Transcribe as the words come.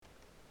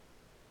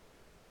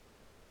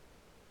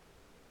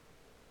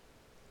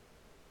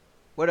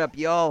What up,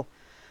 y'all?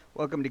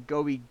 Welcome to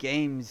Gobi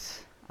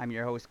Games. I'm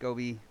your host,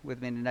 Gobi.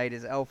 With me tonight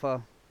is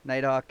Alpha,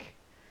 Nighthawk,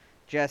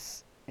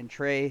 Jess, and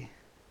Trey.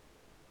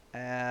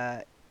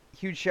 Uh,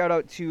 Huge shout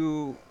out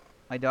to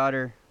my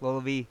daughter,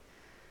 Lola V.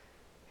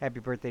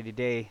 Happy birthday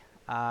today.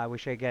 I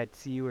wish I got to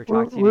see you or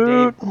talk Woot to you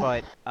today,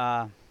 woot.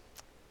 but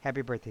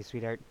happy birthday,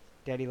 sweetheart.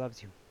 Daddy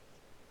loves you.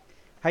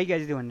 How you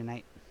guys doing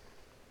tonight?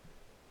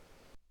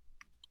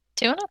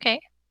 Doing okay.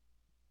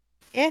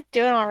 Yeah,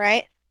 doing all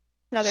right.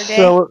 Another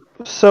day.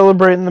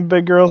 Celebrating the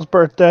big girl's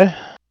birthday.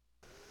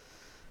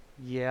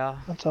 Yeah.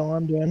 That's all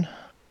I'm doing.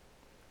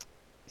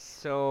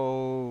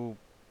 So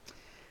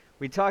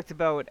we talked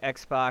about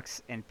Xbox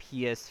and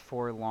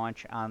PS4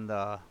 launch on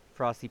the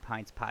Frosty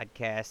Pines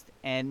podcast,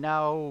 and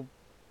now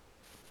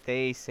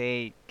they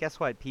say, guess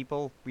what,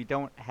 people? We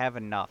don't have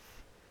enough.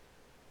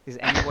 Is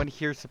anyone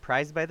here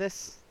surprised by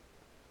this?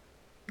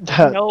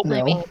 Nope. I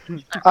No. mean,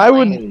 not I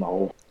really. would.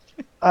 No.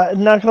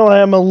 Not gonna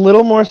lie, I'm a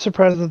little more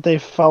surprised that they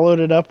followed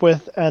it up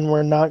with, and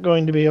we're not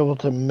going to be able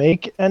to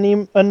make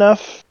any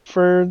enough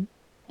for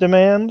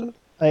demand.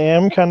 I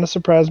am kind of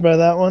surprised by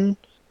that one,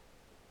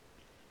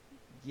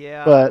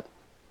 Yeah. but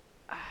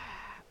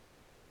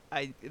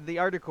The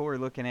article we're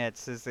looking at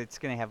says it's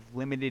going to have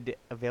limited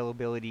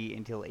availability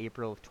until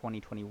April of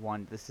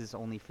 2021. This is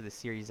only for the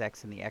Series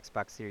X and the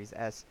Xbox Series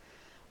S.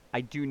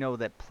 I do know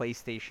that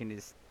PlayStation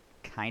is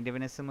kind of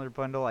in a similar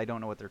bundle. I don't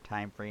know what their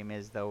time frame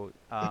is, though.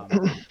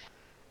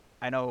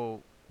 I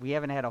know we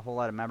haven't had a whole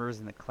lot of members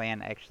in the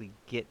clan actually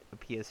get a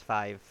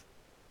PS5.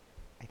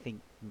 I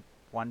think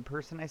one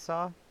person I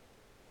saw.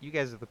 You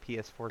guys are the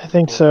PS4 I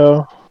think people.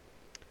 so.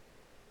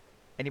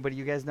 Anybody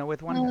you guys know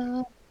with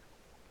one?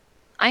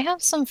 I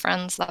have some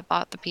friends that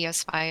bought the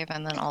PS5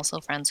 and then also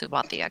friends who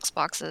bought the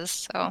Xboxes,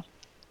 so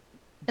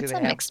Do it's they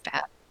a have mixed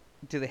bag.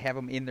 Do they have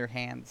them in their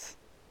hands?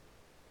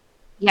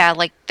 Yeah,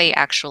 like they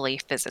actually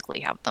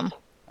physically have them.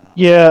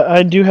 Yeah,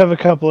 I do have a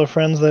couple of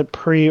friends that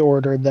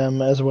pre-ordered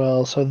them as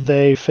well, so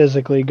they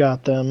physically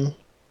got them.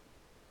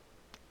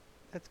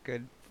 That's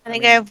good. I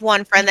think mean, I have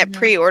one friend that Mhm.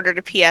 pre-ordered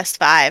a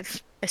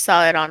PS5. I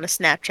saw it on a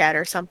Snapchat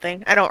or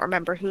something. I don't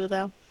remember who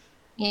though.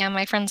 Yeah,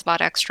 my friends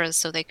bought extras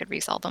so they could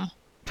resell them.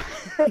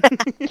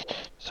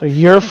 So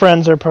your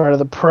friends are part of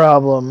the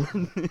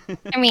problem.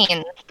 I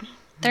mean,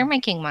 they're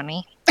making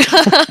money.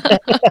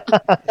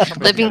 Somebody's Living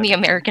gotta the make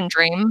American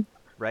dream.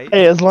 right?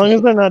 Hey, as long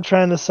as they're not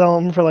trying to sell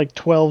them for like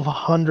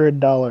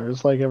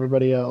 $1,200 like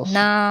everybody else.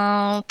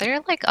 No,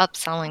 they're like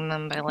upselling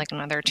them by like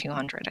another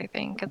 200, I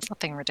think. It's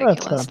nothing That's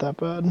ridiculous. not that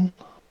bad.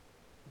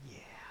 Yeah.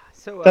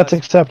 So That's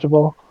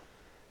acceptable.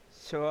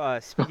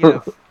 speaking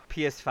of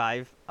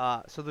PS5,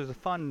 so there's a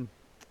fun,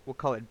 we'll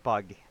call it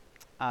bug,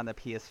 on the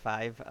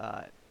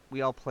PS5.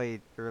 We all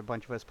played, or a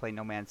bunch of us play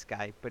No Man's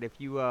Sky. But if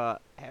you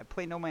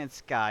play No Man's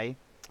Sky,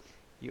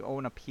 you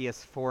own a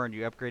PS4 and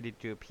you upgrade it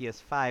to a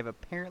PS5.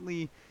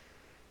 Apparently,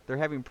 they're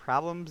having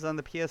problems on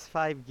the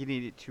PS5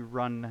 getting it to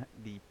run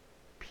the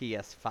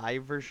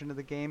PS5 version of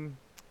the game.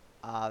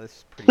 This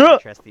is pretty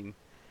interesting.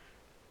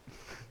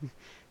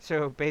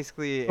 So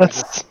basically, a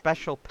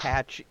special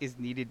patch is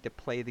needed to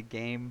play the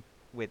game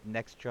with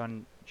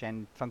next-gen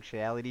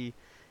functionality,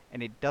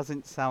 and it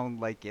doesn't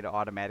sound like it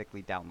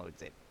automatically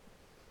downloads it.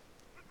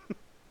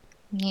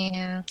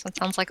 Yeah, so it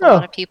sounds like a Oh.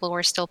 lot of people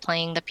were still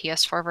playing the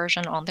PS4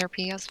 version on their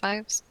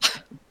PS5s.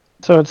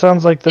 So it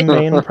sounds like the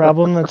main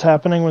problem that's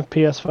happening with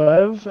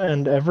PS5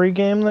 and every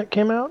game that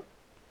came out?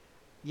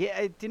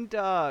 Yeah, didn't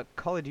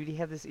Call of Duty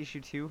have this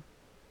issue too,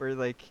 where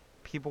like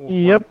people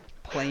Yep. were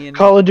playing?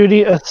 Call of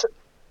Duty.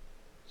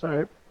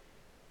 Sorry.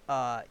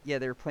 Yeah,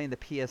 they were playing the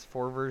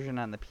PS4 version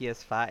on the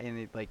PS5, and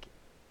it like,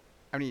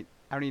 I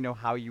don't even know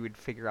how you would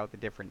figure out the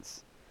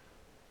difference.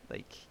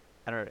 Like,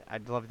 I don't.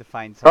 I'd love to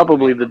find some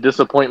Probably way. the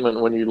disappointment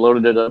when you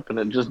loaded it up and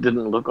it just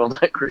didn't look all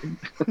that great.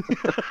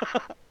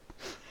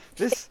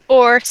 This.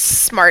 Or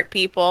smart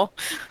people.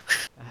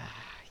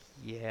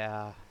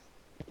 Yeah,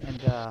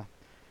 and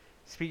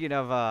speaking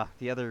of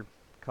the other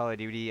Call of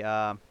Duty,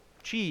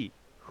 gee,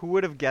 who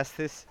would have guessed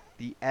this?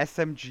 The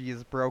SMG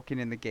is broken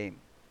in the game.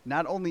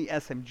 Not only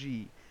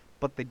SMG,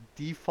 but the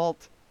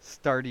default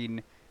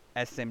starting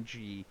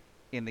SMG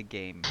in the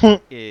game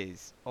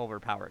is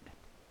overpowered.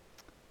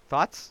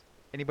 Thoughts?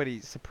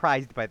 Anybody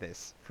surprised by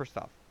this? First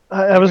off,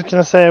 I was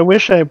going to say, I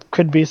wish I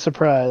could be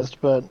surprised,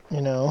 but,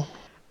 you know.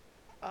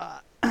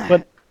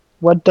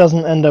 What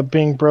doesn't end up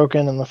being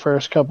broken in the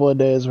first couple of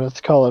days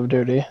with Call of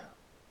Duty?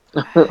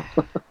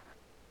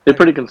 They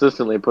pretty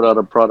consistently put out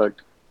a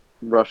product,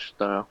 Rush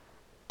style.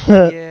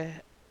 yeah.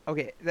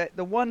 Okay,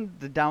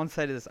 the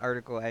downside of this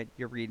article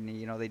you're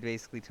reading, they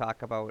basically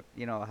talk about,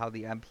 how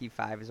the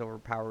MP5 is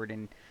overpowered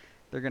and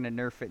they're gonna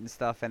nerf it and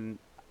stuff. And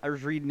I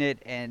was reading it,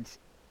 and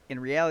in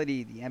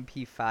reality, the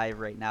MP5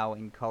 right now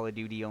in Call of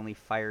Duty only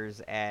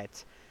fires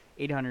at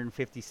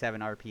 857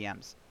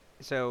 RPMs.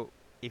 So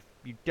if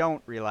you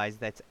don't realize,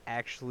 that's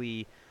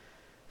actually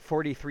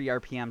 43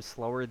 RPM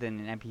slower than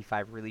an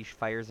MP5 release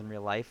fires in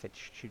real life. It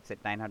shoots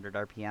at 900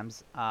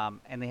 RPMs,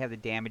 and they have the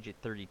damage at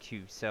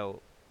 32.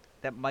 So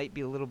that might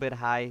be a little bit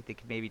high. They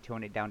could maybe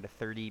tone it down to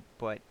 30,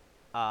 but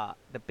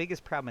The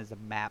biggest problem is the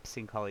maps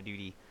in Call of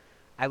Duty.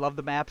 I love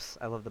the maps.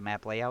 I love the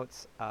map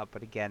layouts.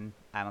 But again,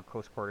 I'm a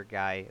close quarter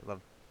guy. I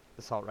love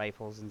assault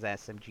rifles and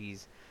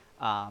SMGs.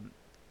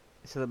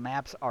 So the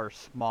maps are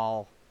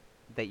small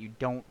that you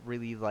don't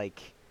really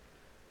like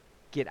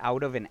get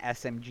out of an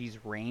SMG's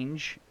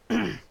range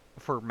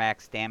for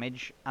max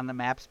damage on the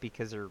maps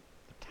because they're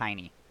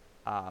tiny.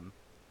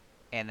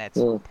 And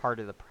that's part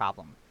of the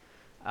problem.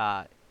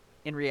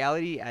 In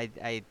reality,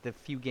 the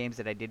few games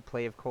that I did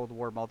play of Cold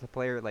War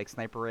multiplayer, like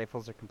sniper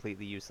rifles, are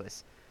completely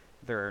useless.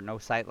 There are no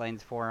sight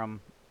lines for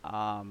them.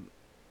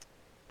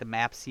 The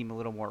maps seem a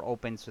little more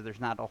open, so there's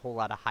not a whole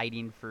lot of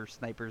hiding for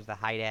snipers to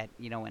hide at,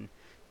 and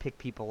pick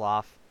people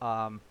off.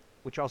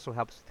 Which also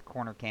helps with the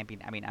corner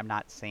camping. I mean, I'm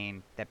not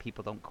saying that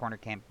people don't corner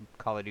camp in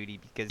Call of Duty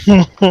because,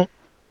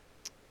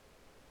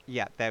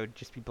 yeah, that would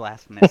just be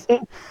blasphemous.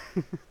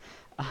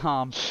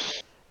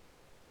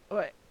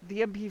 But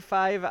the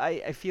MP5,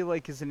 I feel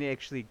like is in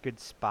actually a good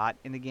spot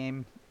in the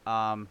game.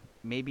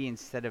 Maybe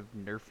instead of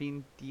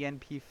nerfing the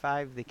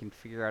MP5, they can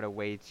figure out a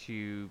way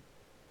to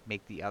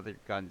make the other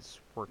guns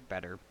work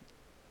better.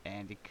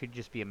 And it could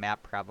just be a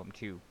map problem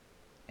too.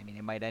 I mean,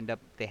 it might end up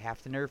they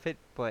have to nerf it,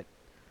 but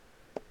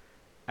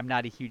I'm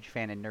not a huge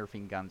fan of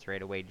nerfing guns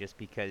right away just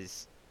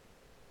because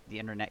the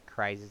internet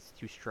cries it's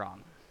too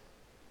strong.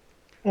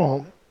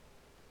 Well,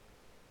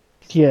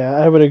 yeah,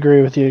 I would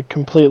agree with you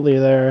completely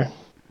there.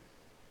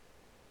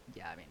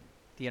 Yeah, I mean,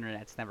 the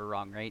internet's never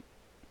wrong, right?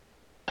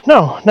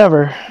 No,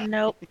 never.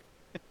 Nope.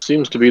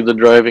 Seems to be the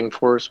driving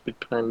force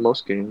behind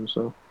most games,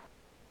 so.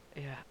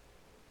 Yeah.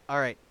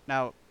 Alright,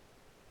 now,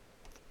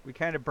 we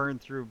kind of burned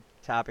through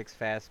topics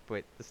fast,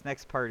 but this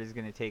next part is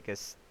going to take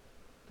us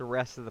the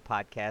rest of the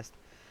podcast.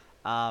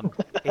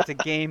 It's a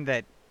game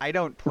that I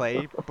don't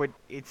play, but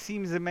it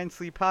seems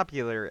immensely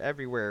popular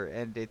everywhere,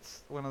 and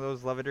it's one of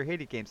those love it or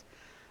hate it games.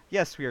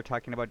 Yes, we are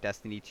talking about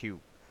Destiny 2.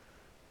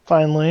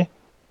 Finally.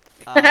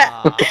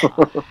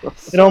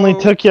 It It only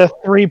took you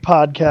 3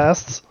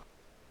 podcasts.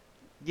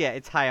 Yeah,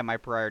 it's high on my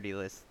priority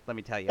list, let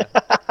me tell you.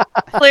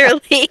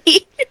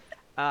 Clearly.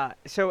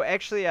 So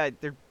actually,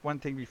 there's one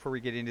thing before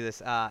we get into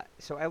this.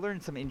 So I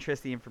learned some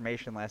interesting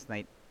information last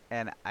night,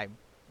 and I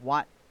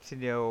want to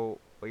know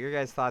what your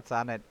guys' thoughts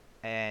on it,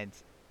 and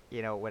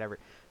whatever.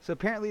 So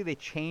apparently they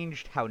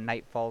changed how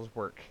Nightfalls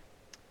work,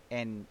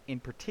 and in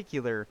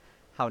particular,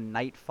 how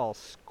Nightfall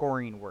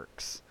scoring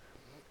works.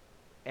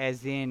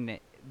 As in,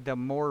 the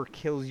more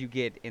kills you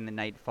get in the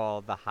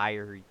Nightfall, the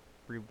higher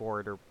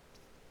reward or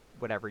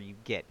whatever you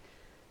get.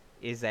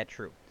 Is that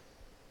true?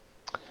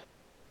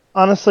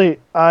 Honestly,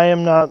 I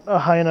am not a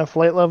high enough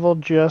light level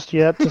just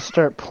yet to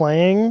start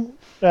playing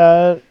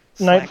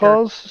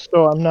Nightfalls,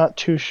 so I'm not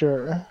too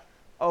sure.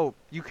 Oh,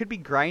 you could be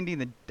grinding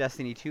the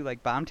Destiny 2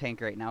 like Bomb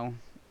Tank right now.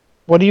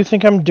 What do you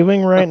think I'm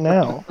doing right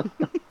now?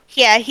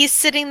 Yeah, he's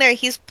sitting there,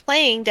 he's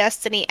playing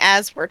Destiny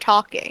as we're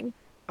talking.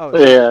 Oh,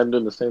 Yeah, I'm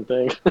doing the same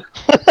thing.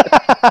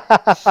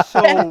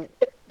 so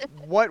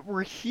what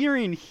we're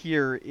hearing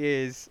here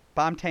is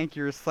Bomb Tank,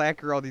 you're a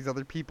slacker, all these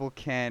other people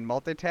can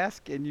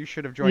multitask, and you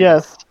should have joined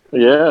us.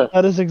 Yes, Yeah.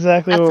 that is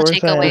exactly That's what the we're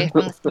takeaway saying.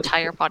 from this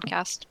entire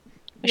podcast.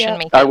 We should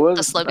make I it the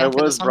was slogan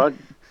for this one.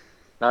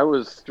 I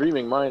was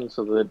streaming mine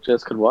so that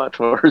Jess could watch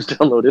while hers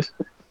downloaded.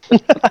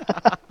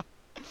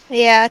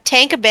 Yeah,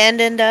 Tank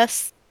abandoned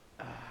us.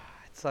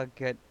 It's all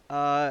good.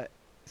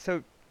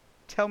 So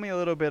tell me a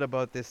little bit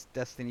about this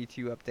Destiny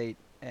 2 update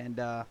and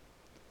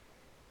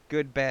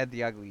good, bad,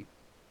 the ugly.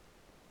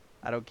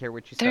 I don't care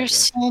what you say. There's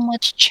so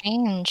much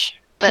change,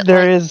 but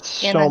There like,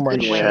 is in so a much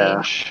good way.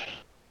 change.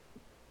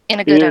 in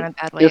a good and a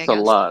bad way. It's I a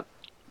guess. lot.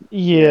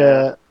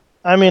 Yeah.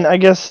 I mean, I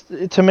guess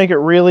to make it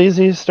real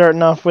easy,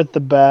 starting off with the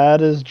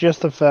bad is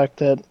just the fact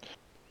that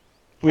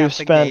we've Half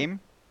the spent game?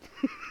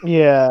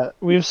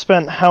 we've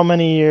spent how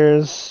many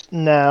years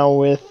now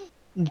with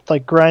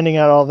like grinding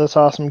out all this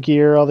awesome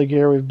gear, all the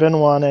gear we've been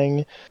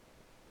wanting,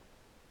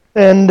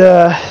 and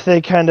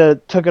they kind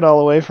of took it all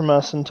away from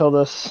us and told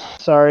us,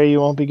 "Sorry, you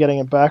won't be getting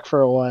it back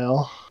for a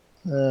while."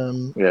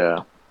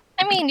 Yeah.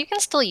 I mean, you can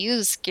still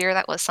use gear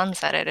that was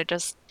sunsetted. It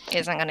just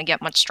isn't going to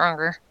get much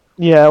stronger.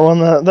 Yeah,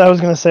 well, that I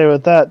was gonna say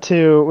with that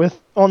too.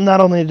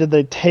 Not only did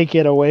they take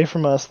it away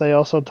from us, they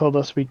also told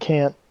us we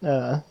can't,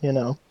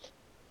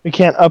 we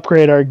can't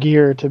upgrade our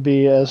gear to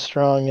be as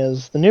strong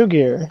as the new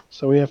gear,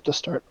 so we have to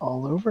start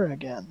all over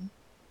again.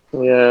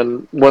 Yeah,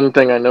 and one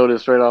thing I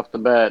noticed right off the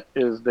bat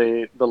is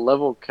the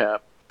level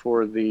cap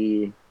for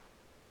the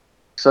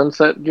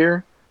sunset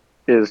gear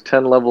is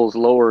 10 levels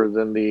lower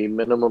than the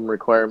minimum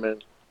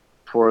requirement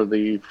for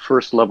the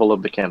first level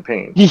of the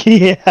campaign.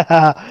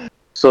 Yeah.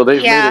 So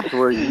they've Yeah. made it to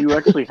where you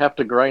actually have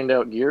to grind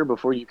out gear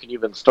before you can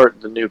even start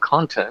the new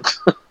content.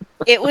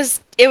 It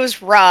was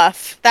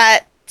rough.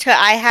 I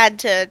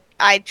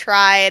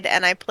tried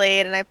and I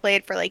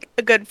played for like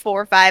a good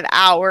 4 or 5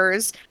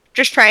 hours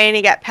just trying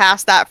to get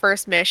past that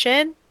first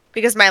mission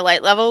because my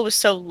light level was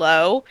so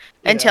low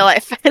until I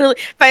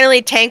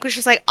finally Tank was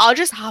just like, I'll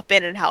just hop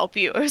in and help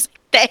you. I was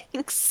like,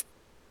 thanks.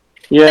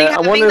 Yeah, Like, I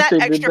having wonder if that they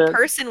did extra that.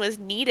 person was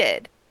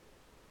needed.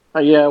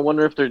 Yeah, I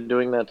wonder if they're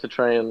doing that to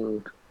try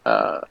and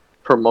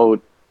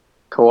promote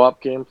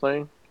co-op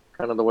gameplay,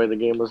 kind of the way the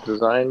game was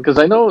designed. Because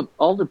I know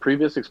all the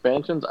previous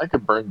expansions, I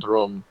could burn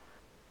through them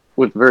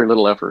with very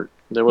little effort.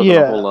 There wasn't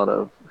a whole lot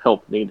of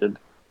help needed.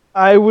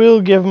 I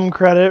will give them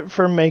credit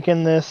for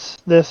making this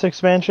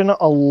expansion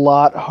a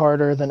lot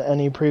harder than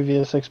any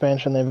previous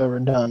expansion they've ever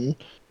done,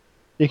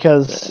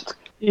 because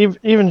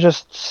even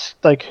just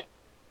like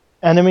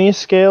enemy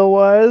scale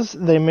wise,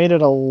 they made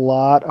it a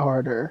lot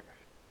harder.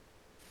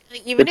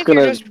 Like, even It's if you're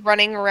gonna- just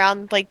running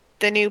around like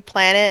the new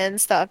planet and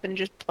stuff and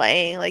just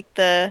playing, like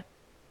the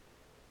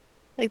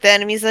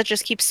enemies that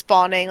just keep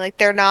spawning, like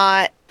they're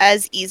not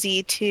as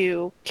easy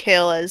to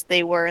kill as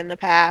they were in the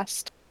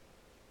past.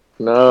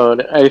 No,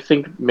 and I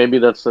think maybe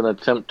that's an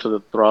attempt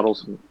to throttle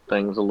some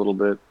things a little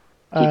bit.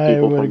 Keep I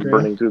people would from agree.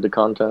 burning through the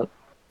content.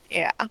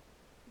 Yeah.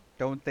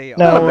 Don't they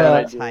No, always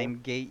bad idea. time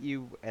gate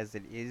you as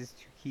it is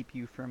to keep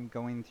you from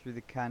going through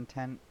the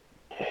content?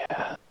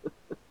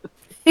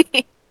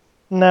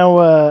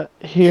 Now,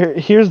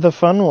 here's the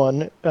fun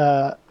one.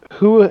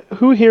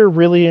 Who here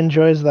really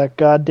enjoys that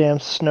goddamn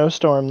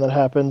snowstorm that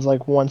happens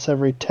like once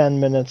every 10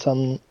 minutes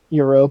on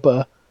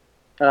Europa?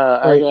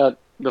 I got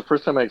the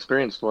first time I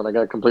experienced one, I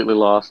got completely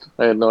lost.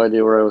 I had no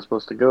idea where I was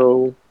supposed to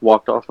go.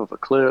 Walked off of a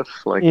cliff,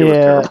 like it was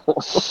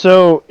terrible.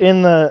 So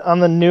on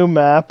the new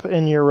map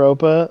in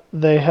Europa,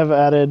 they have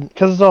added,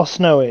 because it's all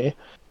snowy,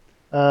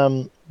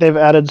 they've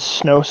added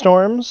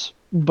snowstorms,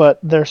 but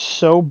they're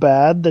so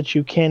bad that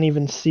you can't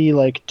even see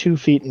like 2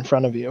 feet in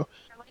front of you.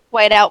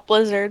 Whiteout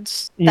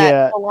blizzards that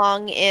Yeah.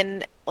 belong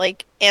in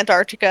like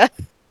Antarctica.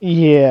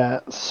 Yeah,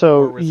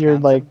 so Or you're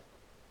like,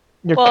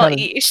 you're Well,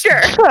 kind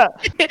sure.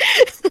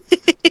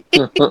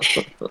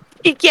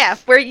 Yeah,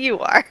 where you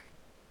are.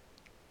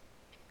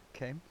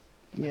 Okay.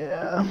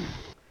 yeah.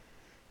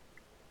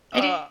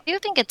 I do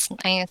think it's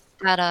nice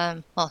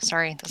that well,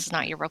 sorry, this is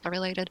not Europa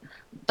related,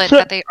 but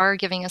that they are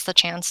giving us the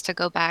chance to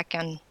go back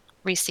and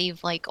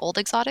receive like old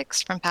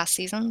exotics from past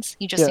seasons.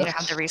 You just need to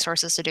have the Yes.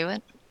 resources to do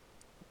it.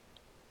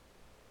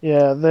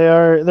 Yeah,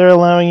 they're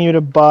allowing you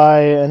to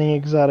buy any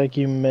exotic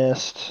you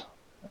missed.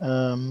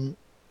 You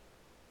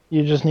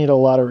just need a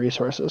lot of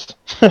resources.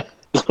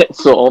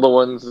 So all the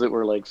ones that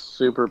were like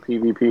super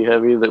PvP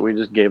heavy that we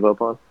just gave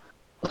up on.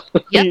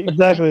 Yep.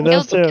 Exactly,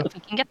 those too. We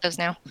can get those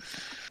now.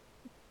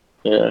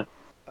 Yeah.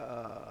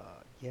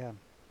 Yeah.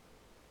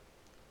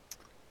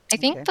 I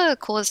think Okay. the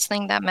coolest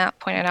thing that Matt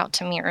pointed out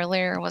to me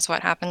earlier was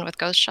what happened with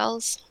ghost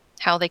shells.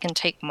 How they can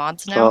take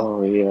mods now.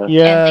 Oh yeah. And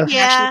Yeah. they can Yeah.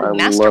 actually I be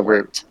love it.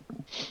 masterworked.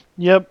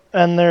 Yep,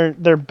 and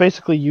they're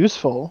basically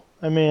useful.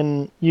 I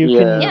mean,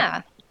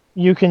 Yeah.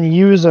 you can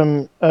use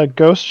a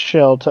ghost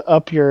shell to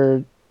up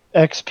your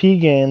XP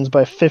gains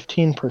by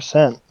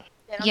 15%.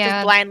 They don't Yeah.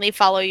 just blindly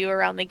follow you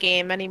around the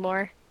game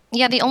anymore.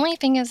 Yeah, the only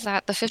thing is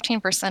that the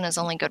 15% is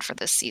only good for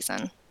this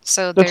season.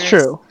 So That's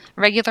there's true.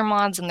 regular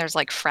mods and there's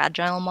like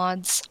fragile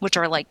mods, which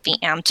are like the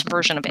amped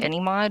version of any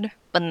mod,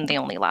 but then they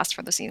only last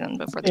for the season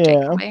before they take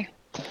it Yeah. away.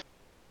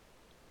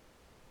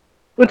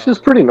 Which is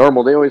pretty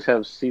normal. They always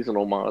have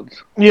seasonal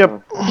mods.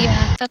 Yep.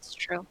 Yeah, that's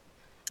true.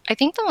 I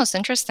think the most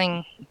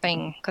interesting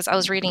thing, because I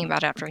was reading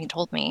about it after he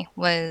told me,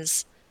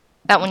 was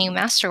that when you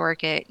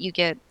masterwork it, you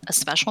get a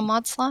special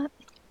mod slot.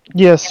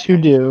 Yes, you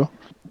do.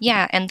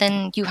 Yeah, and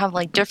then you have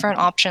like different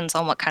options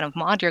on what kind of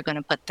mod you're going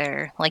to put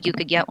there. Like you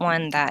could get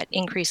one that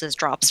increases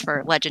drops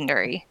for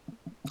legendary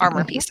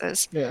armor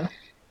pieces. Yeah.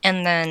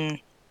 And then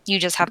you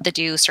just have to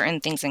do certain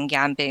things in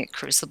Gambit,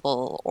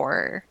 Crucible,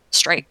 or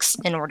Strikes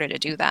in order to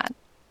do that.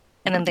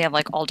 And then they have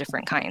like all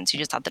different kinds. You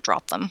just have to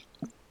drop them.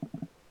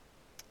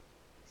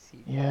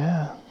 See.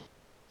 Yeah.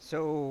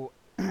 So,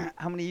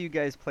 how many of you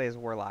guys play as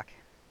Warlock?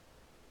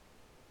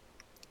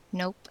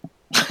 Nope.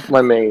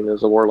 My main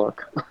is a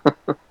warlock.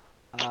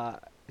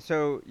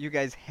 So you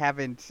guys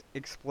haven't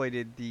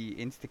exploited the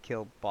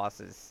insta-kill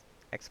bosses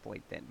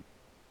exploit then?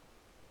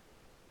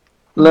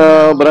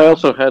 No, but I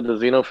also had the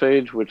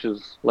xenophage, which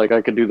is like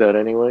I could do that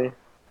anyway.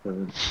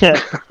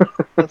 Yeah,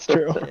 that's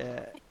true.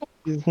 Yeah.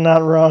 He's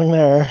not wrong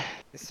there.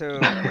 So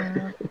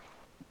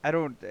I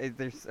don't.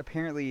 There's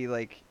apparently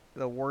like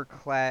the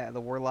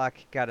warlock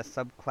got a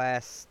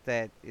subclass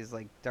that is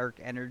like dark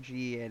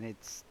energy, and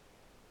it's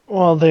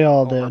Well, they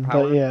all did, but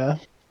Overpowered? yeah.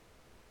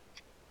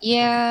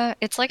 Yeah,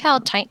 it's like how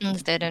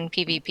Titans did in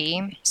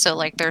PvP. So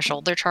like their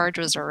shoulder charge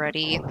was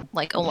already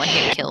like a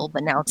one-hit kill,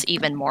 but now it's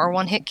even more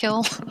one-hit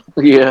kill.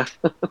 Yeah.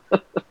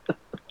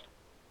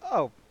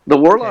 oh The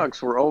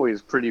warlocks were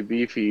always pretty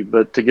beefy,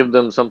 but to give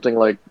them something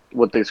like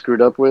what they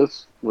screwed up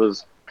with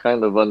was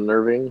kind of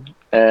unnerving.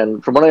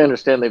 And from what I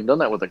understand, they've done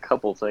that with a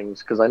couple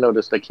things, because I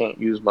noticed I can't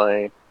use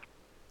my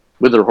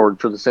Wither Horde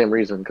for the same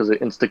reason, because it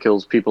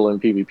insta-kills people in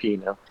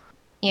PvP now.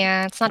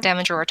 Yeah, it's not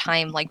damage over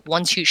time. Like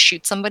once you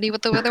shoot somebody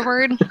with the Wither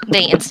Word,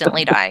 they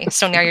instantly die.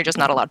 So now you're just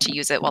not allowed to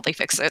use it while they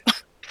fix it.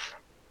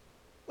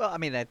 well, I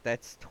mean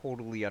that's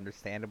totally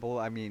understandable.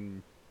 I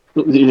mean,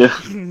 Yeah.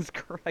 Jesus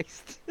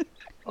Christ,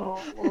 Oh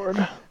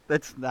Lord.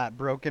 that's not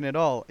broken at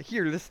all.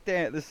 Here, this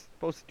is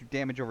supposed to do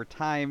damage over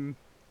time.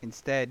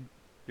 Instead,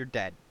 you're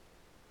dead.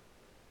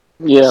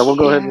 Yeah, we'll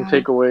go ahead and Yeah.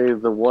 take away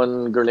the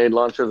one grenade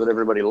launcher that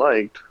everybody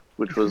liked,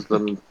 which was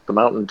the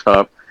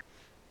mountaintop.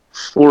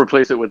 We'll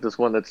replace it with this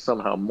one that's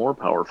somehow more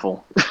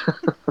powerful.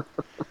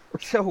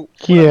 So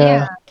what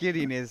Yeah. I'm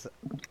getting is,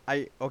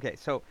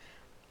 so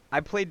I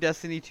played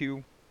Destiny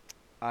 2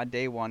 on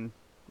day one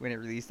when it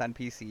released on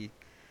PC.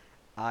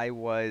 I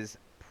was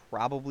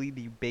probably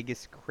the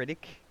biggest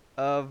critic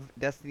of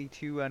Destiny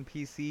 2 on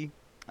PC.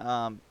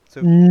 So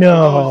for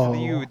those of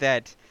you No.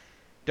 that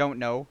don't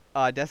know,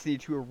 Destiny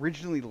 2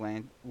 originally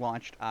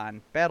launched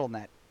on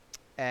BattleNet,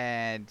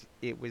 and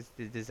it was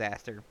the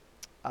disaster.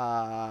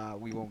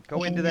 We won't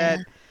go into Yeah.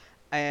 that.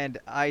 And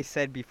I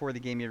said before the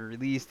game even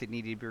released, it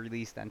needed to be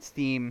released on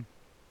Steam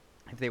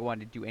if they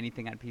wanted to do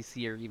anything on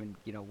PC or even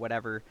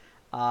whatever.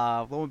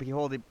 Lo and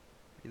behold, it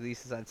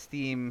releases on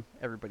Steam.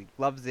 Everybody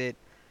loves it,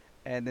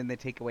 and then they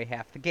take away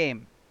half the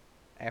game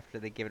after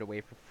they give it away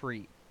for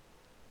free.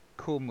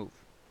 Cool move.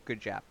 Good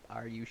job.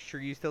 Are you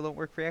sure you still don't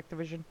work for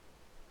Activision?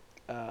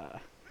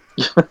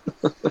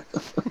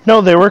 No,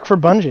 they work for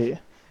Bungie.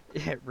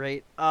 Yeah,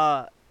 right.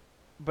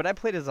 But I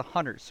played as a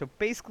hunter, so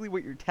basically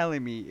what you're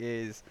telling me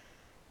is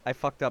I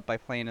fucked up by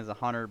playing as a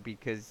hunter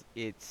because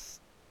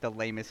it's the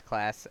lamest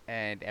class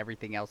and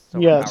everything else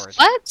is Yes. overpowered.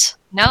 What?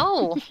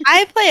 No.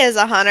 I play as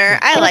a hunter.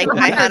 I like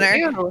my hunter.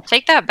 Ew,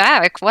 take that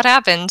back. What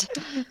happened?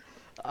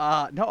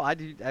 No, I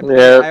do.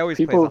 Yeah, I always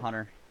play as a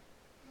hunter.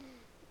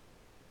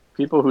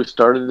 People who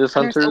started as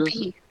Hunter's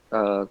hunters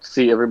OP.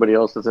 see everybody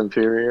else as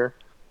inferior,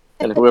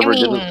 and whoever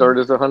didn't mean- start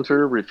as a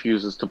hunter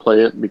refuses to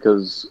play it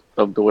because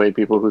of the way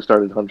people who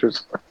started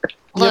hunters are.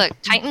 Look,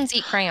 Titans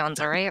eat crayons,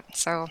 alright?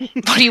 So,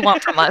 what do you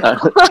want from us?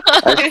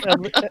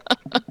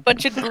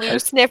 Bunch of glue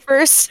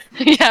sniffers.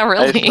 Yeah, I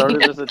really.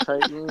 started as a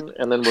Titan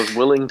and then was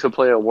willing to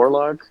play a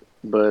Warlock,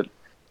 but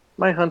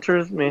my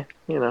hunters, it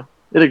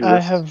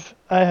exists.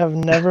 I have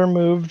never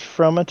moved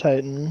from a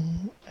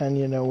Titan, and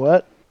you know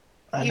what?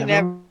 I You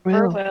never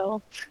never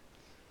will.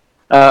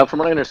 will. From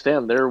what I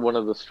understand, they're one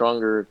of the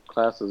stronger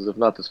classes, if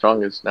not the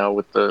strongest now,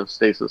 with the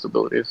stasis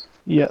abilities.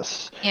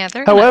 Yes. Yeah,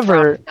 they're gonna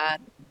However- drop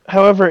that.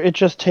 However, it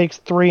just takes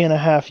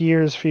 3.5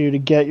 years for you to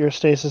get your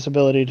stasis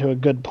ability to a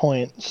good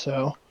point.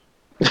 So,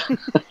 but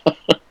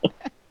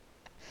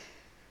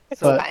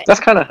Fine. That's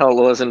kind of how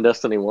it was in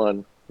Destiny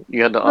 1.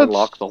 You had to That's-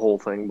 unlock the whole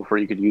thing before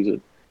you could use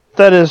it.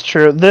 that is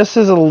true. This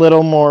is a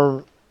little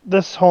more.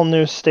 This whole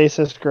new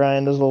stasis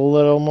grind is a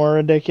little more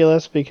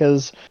ridiculous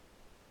because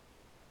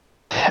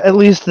at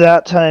least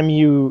that time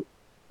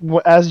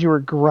as you were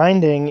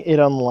grinding, it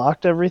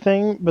unlocked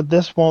everything, but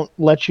this won't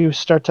let you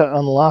start to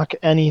unlock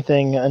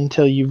anything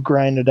until you've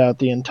grinded out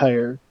the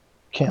entire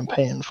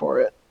campaign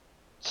for it.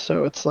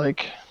 So it's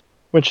like,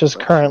 which is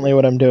currently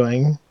what I'm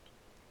doing.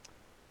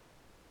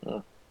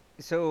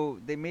 So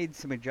they made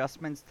some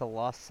adjustments to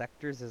lost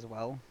sectors as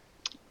well.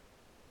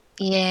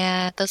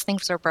 Yeah, those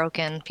things are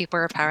broken. People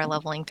are power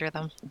leveling through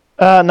them.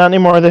 Not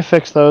anymore. They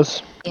fixed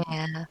those.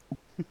 Yeah.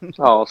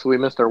 Oh, so we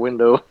missed our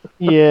window.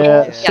 Yeah. Yeah.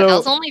 Yeah, that So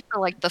was only for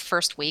like the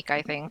first week,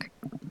 I think.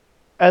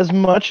 as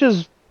much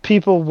as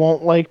people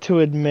won't like to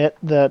admit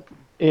that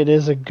it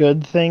is a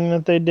good thing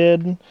that they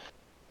did,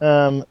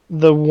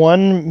 the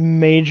one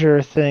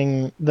major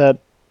thing that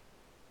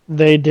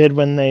they did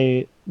when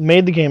they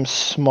made the game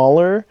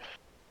smaller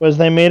was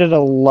they made it a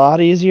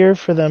lot easier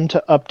for them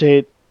to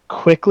update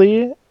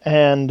quickly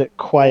and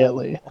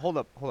quietly. Hold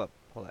up.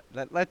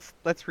 Let's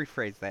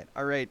rephrase that.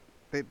 All right,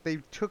 they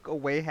took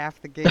away half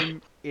the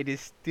game. It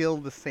is still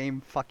the same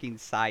fucking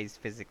size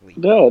physically.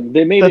 No,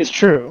 they made That's it.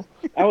 true.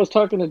 I was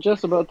talking to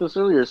Jess about this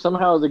earlier.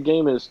 Somehow the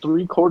game is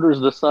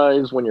 3/4 the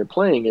size when you're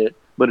playing it,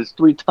 but it's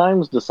 3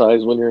 times the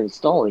size when you're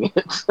installing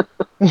it. Oh,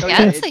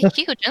 Yeah, it's a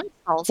huge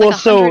install. It's Well, like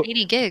so-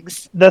 180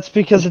 gigs. That's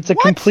because it's a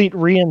What? complete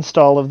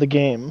reinstall of the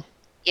game.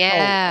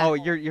 Yeah. Oh,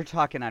 you're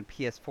talking on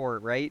PS4,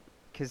 right?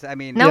 Because I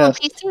mean, No, Yes.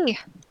 on PC.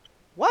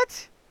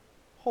 what?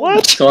 Hold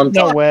What? So on,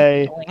 No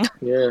way.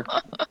 yeah.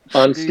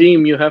 On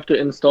Steam, you have to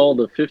install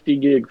the 50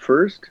 gig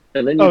first,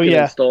 and then you Oh, can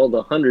yeah. install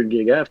the 100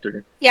 gig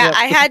after. Yeah, Yep.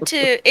 I had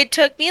to. It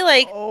took me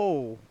like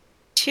Oh,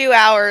 2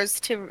 hours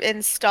to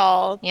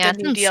install Yeah, the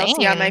it's new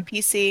DLC on my insane.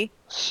 PC,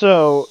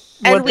 So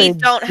and what we they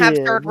don't have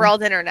did- third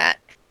world internet.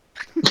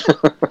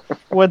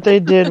 What they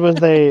did was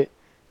they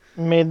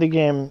made the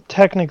game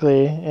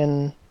technically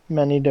in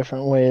many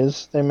different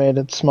ways. They made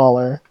it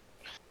smaller,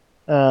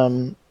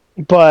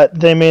 but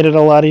they made it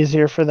a lot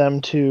easier for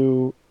them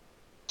to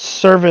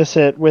service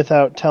it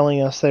without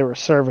telling us they were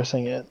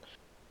servicing it.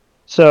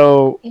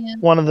 So Yeah.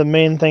 one of the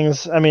main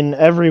things, I mean,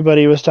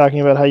 everybody was talking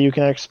about how you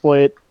can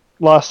exploit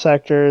lost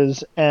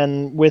sectors,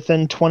 and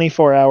within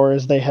 24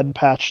 hours they had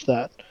patched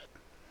that.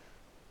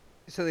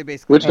 so they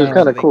basically. Which made is it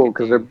kinda so they cool, could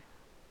 'cause do- they're-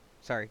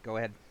 Sorry, go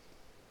ahead.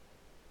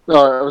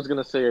 No, I was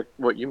going to say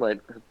what you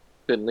might have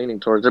been leaning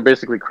towards. They're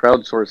basically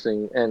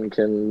crowdsourcing and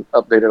can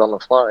update it on the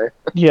fly.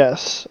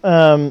 Yes,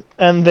 and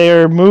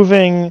they're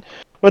moving.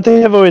 What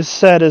they have always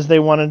said is they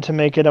wanted to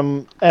make it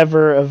an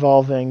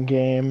ever-evolving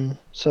game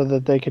so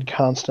that they could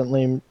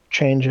constantly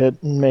change it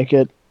and make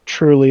it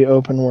truly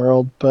open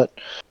world. But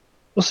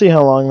we'll see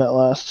how long that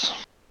lasts.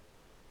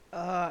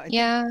 I think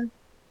Yeah.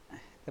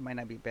 that might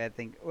not be a bad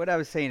thing. What I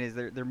was saying is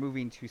they're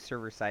moving to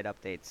server side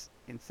updates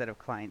instead of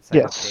client side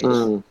Yes.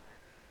 updates.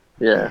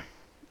 Yeah.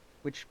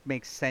 which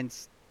makes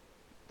sense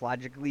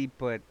logically,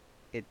 but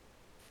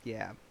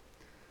yeah,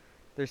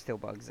 there's still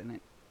bugs in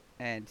it.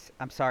 And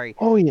I'm sorry,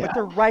 Oh but yeah.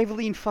 they're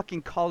rivaling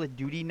fucking Call of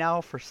Duty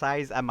now for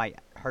size on my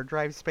hard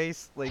drive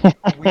space. Like,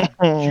 we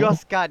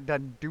just got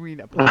done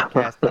doing a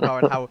podcast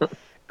about how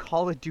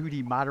Call of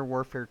Duty Modern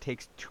Warfare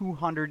takes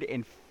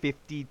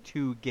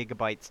 252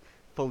 gigabytes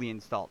fully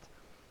installed.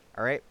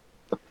 All right?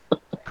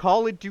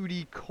 Call of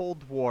Duty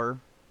Cold War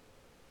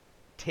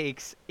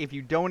takes, if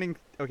you don't,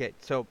 okay,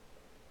 so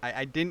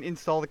I didn't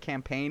install the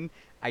campaign,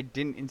 I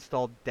didn't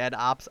install Dead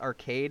Ops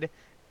Arcade,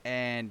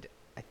 and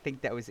I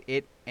think that was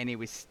it, and it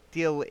was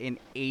still an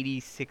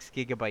 86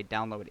 gigabyte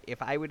download.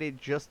 If I would have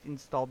just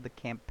installed the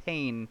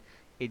campaign,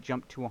 it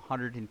jumped to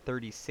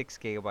 136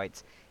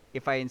 gigabytes.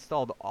 If I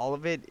installed all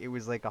of it, it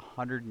was like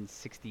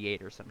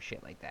 168 or some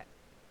shit like that.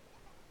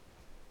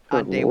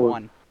 On Good day lord.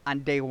 one. On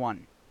day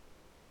one.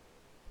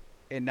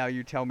 And now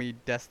you tell me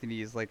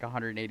Destiny is like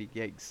 180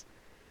 gigs.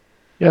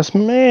 Yes,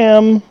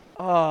 ma'am.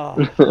 Oh,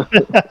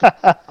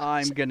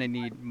 I'm gonna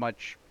need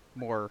much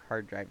more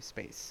hard drive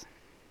space.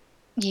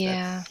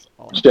 Yeah. That's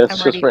all. Jess I'm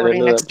just already ran ordering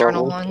into an that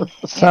external problem.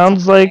 one.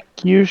 Sounds like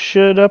you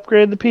should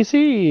upgrade the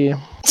PC.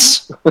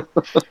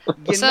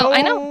 You So,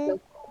 I know.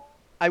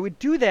 I would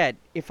do that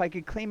if I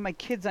could claim my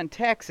kids on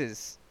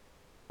taxes.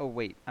 Oh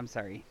wait, I'm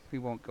sorry. We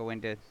won't go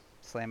into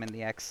slamming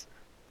the X.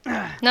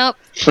 Nope.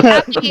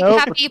 Happy, Nope.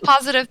 happy,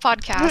 positive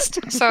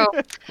podcast. So,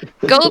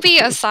 Gobi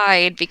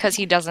aside, because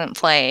he doesn't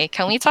play,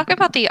 can we talk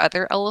about the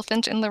other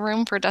elephant in the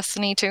room for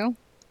Destiny 2?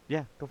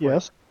 Yeah, go for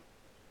Yes.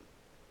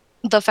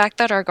 The fact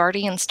that our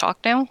Guardians talk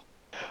now?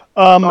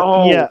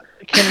 Oh. Yeah.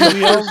 Can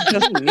we all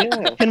just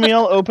Yeah. can we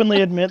all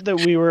openly admit that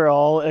we were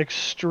all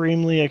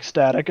extremely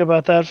ecstatic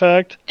about that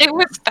fact? It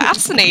was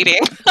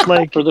fascinating.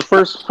 Like, For the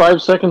first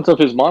 5 seconds of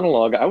his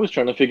monologue, I was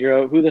trying to figure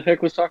out who the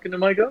heck was talking to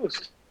my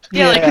ghost.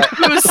 Yeah, yeah, like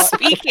who's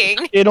speaking?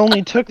 it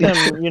only took them,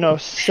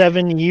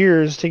 7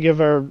 years to give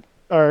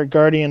our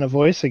guardian a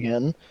voice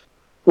again.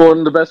 Well,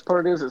 and the best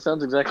part is, it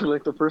sounds exactly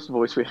like the first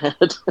voice we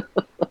had.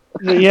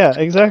 Yeah,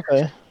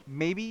 exactly.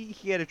 Maybe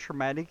he had a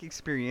traumatic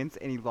experience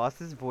and he lost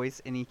his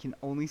voice and he can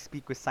only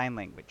speak with sign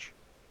language.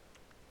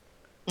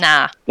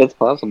 Nah. That's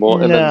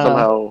possible. And then No.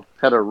 somehow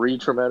had a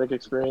re-traumatic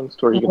experience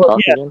to where you can Well, talk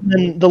yeah, again.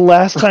 and the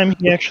last time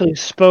he actually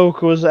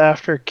spoke was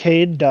after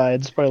Cade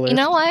died. Spoilers. You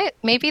know what?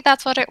 Maybe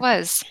that's what it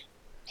was.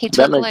 He That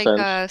took makes like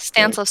sense. a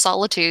stance of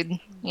solitude,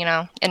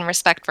 in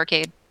respect for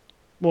Cade.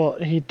 Well,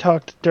 he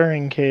talked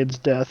during Cade's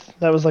death.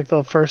 That was like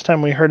the first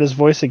time we heard his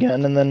voice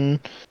again, and then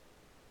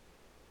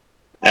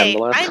And Hey, the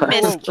last I time.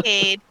 miss Whoa.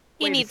 Cade.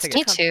 He Wait a needs to second.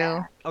 Me come too.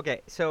 back.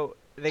 Okay, so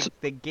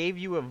they gave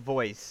you a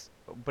voice,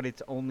 but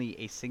it's only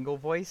a single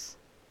voice?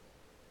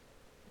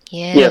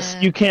 Yeah. Yes,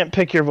 you can't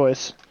pick your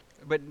voice.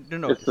 But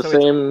no, It's the so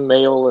same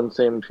male and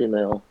same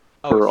female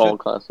for all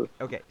classes.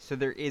 okay, so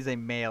there is a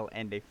male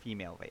and a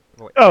female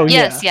voice. Oh,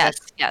 Yes, yeah. yes,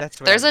 yes. that's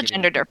what There's I'm a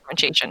getting gender at.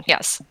 differentiation.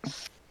 Yes.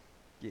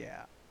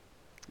 Yeah.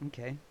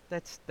 Okay,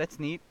 that's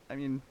neat. I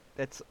mean,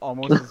 that's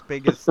almost as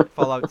big as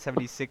Fallout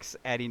 76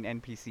 adding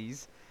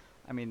NPCs.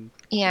 I mean,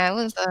 Yeah, it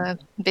was a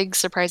big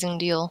surprising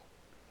deal.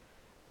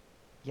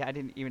 yeah, I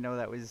didn't even know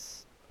that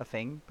was a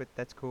thing, but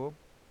that's cool.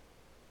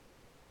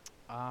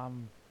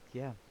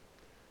 Yeah.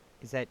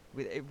 Is that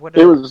what?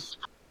 It was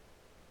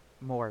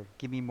More.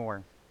 Give me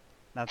more.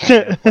 Not that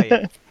I'm gonna play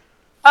it.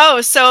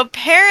 Oh, so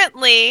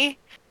apparently,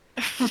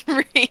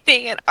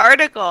 reading an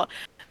article,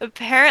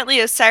 apparently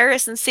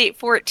Osiris and State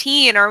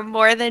 14 are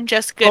more than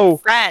just good Oh,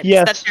 friends.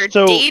 yes, That they're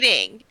so-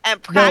 dating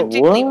and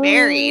practically What?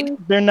 married.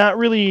 They're not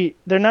really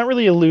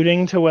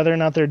alluding to whether or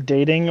not they're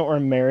dating or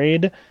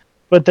married,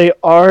 but they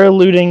are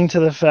alluding to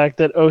the fact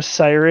that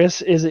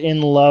Osiris is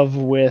in love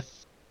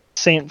with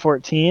Saint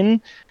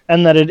 14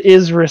 and that it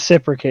is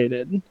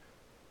reciprocated.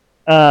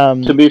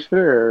 To be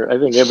fair, I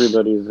think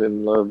everybody's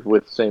in love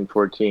with Saint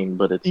 14,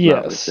 but it's not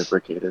Yes.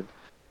 reciprocated.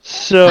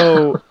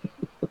 So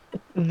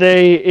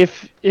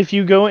if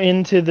you go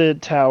into the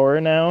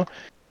tower now,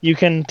 you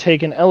can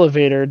take an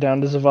elevator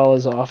down to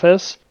Zavala's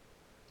office,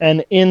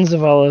 and in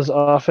Zavala's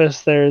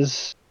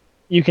office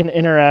you can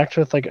interact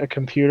with like a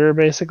computer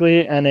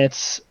basically, and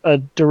it's a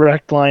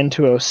direct line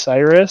to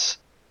Osiris.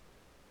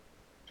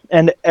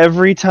 And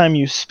every time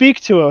you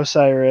speak to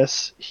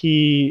Osiris,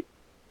 he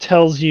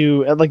tells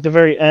you at like the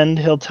very end,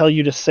 he'll tell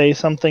you to say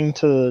something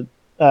to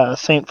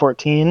Saint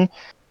 14,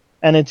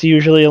 and it's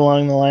usually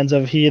along the lines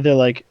of he either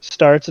like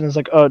starts and is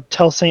like, "Oh,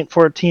 tell Saint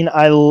 14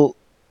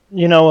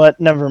 you know what?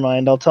 Never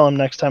mind. I'll tell him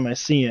next time I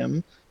see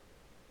him."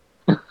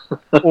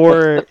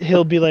 Or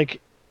he'll be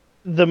like,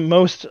 the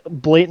most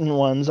blatant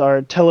ones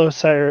are tell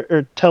Osiris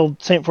or tell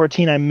Saint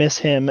 14 I miss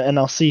him and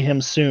I'll see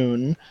him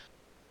soon.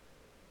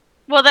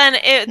 Well, then No,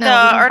 the we don't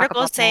talk article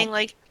about is saying that.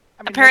 like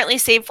I mean, apparently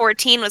State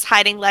 14 was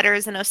hiding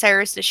letters in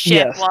Osiris's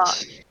ship.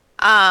 Yes.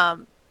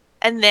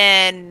 And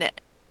then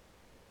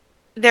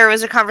there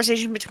was a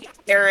conversation between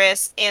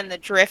Osiris and the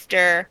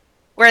Drifter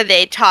where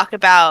they talk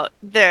about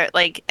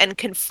and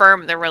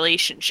confirm the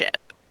relationship.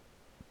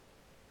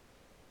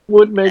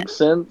 Would make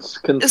sense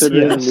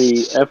considering Yes.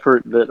 the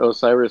effort that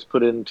Osiris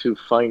put into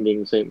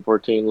finding Saint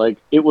 14. Like,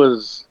 it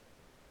was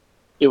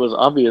it was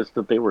obvious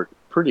that they were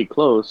pretty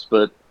close,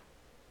 but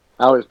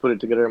I always put it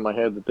together in my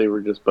head that they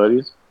were just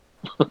buddies.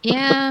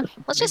 Yeah,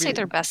 let's just say Maybe-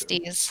 they're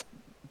besties.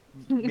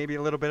 Maybe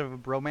a little bit of a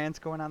bromance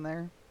going on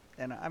there.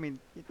 And I mean,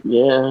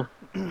 Yeah.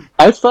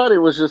 I thought it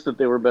was just that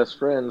they were best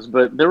friends,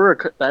 but there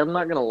were, I'm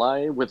not going to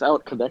lie,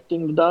 without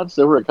connecting the dots,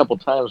 there were a couple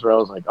times where I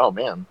was like, oh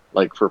man,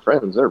 like for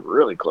friends, they're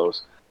really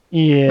close.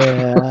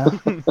 Yeah.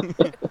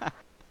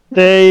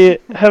 They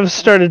have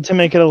started to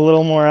make it a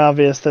little more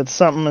obvious that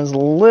something is a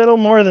little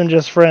more than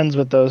just friends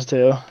with those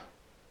two.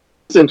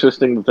 It's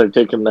interesting that they've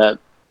taken that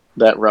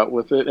route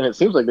with it, and it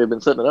seems like they've been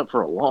setting it up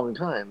for a long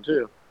time,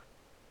 too.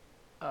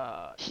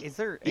 is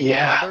there any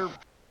Yeah. other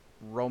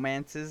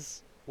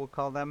romances, we'll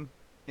call them,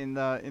 in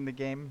the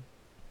game?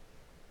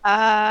 So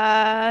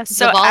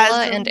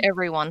Zavala as and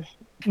everyone.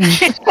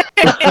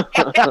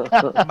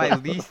 My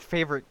least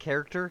favorite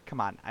character? Come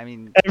on. I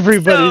mean,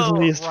 Everybody's So-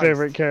 least Christ.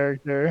 favorite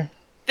character.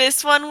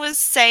 this one was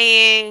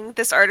saying,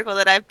 this article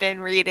that I've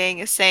been reading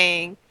is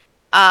saying,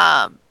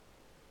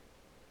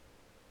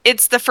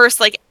 it's the first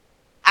like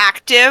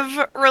active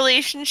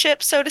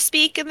relationship, so to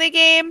speak, in the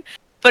game.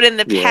 But in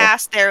the Yeah.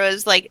 past, there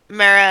was like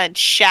Mara and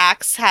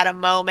Shax had a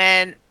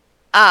moment.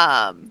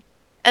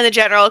 And the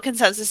general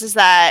consensus is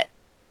that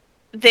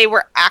they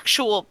were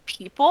actual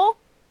people.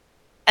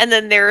 And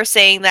then they were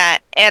saying that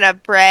Anna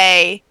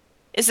Bray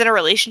is in a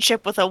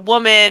relationship with a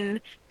woman,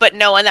 but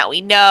no one that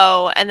we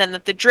know. And then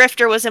that the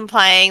Drifter was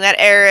implying that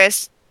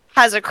Eris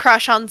has a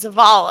crush on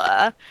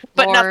Zavala,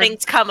 but Lord.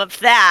 nothing's come of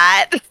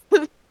that.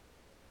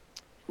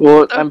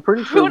 Well, So, I'm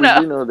pretty sure who we do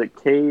knows? know that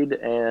Cade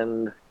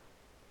and,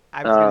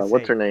 I was gonna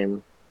what's say, her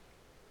name?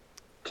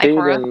 Cade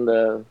Ikora?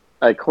 and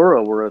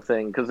Ikora were a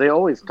thing, because they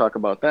always talk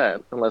about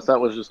that, unless that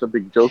was just a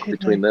big joke Cade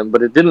between them,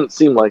 but it didn't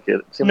seem like it.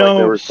 It seemed like No,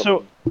 there was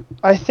so something.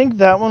 I think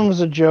that one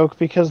was a joke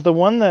because the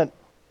one that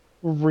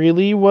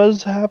really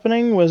was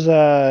happening was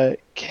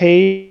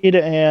Cade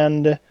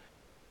and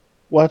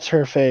what's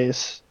her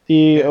face?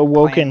 The The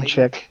Awoken clan leader?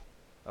 chick.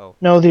 Oh.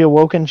 No, the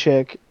Awoken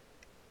chick.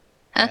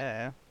 Huh?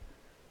 Yeah.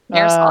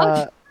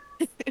 Uh,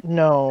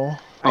 no.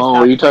 I Oh, stopped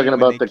are you talking playing when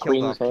about they the killed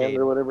Queen's off Hand Cade.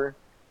 or whatever?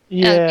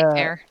 Yeah.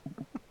 Fair.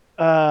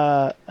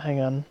 Hang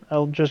on.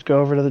 I'll just go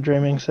over to the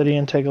Dreaming City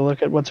and take a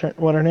look at what her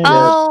name is.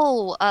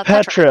 Oh, Petra.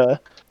 Petra.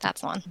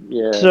 That's the one.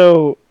 Yeah.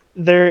 So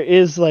there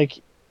is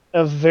like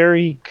a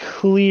very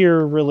clear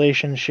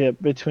relationship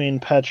between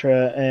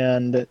Petra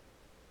and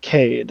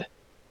Cade.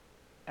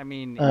 I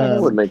mean, That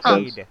it's would make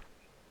Cade. sense.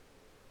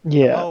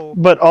 Yeah, Hello?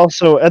 but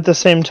also at the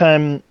same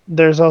time,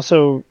 there's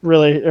also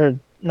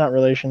not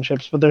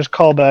relationships, but there's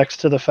callbacks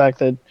to the fact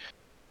that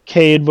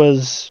Cade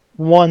was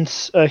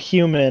once a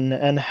human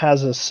and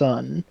has a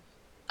son.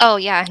 Oh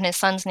yeah, and his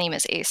son's name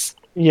is Ace.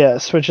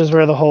 Yes, which is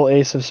where the whole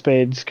Ace of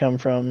Spades comes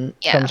from.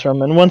 Yeah.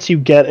 And once you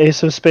get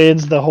Ace of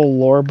Spades, the whole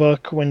lore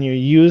book, when you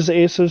use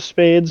Ace of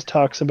Spades,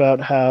 talks about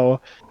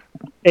how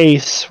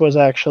Ace was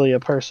actually a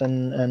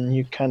person, and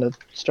you kind of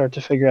start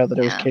to figure out that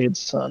it was Yeah. Cade's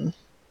son.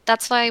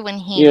 That's why when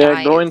he Yeah,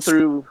 dies, going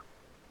through.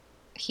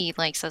 he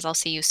like says, "I'll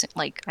see you soon."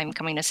 Like, I'm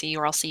coming to see you,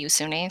 or I'll see you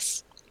soon,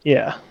 Ace.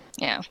 Yeah.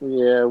 Yeah.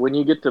 Yeah, when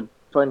you get to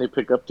finally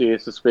pick up the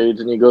Ace of Spades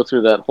and you go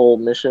through that whole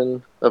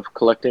mission of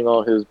collecting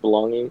all his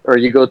belongings, or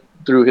you go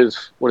through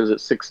his,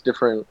 6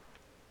 different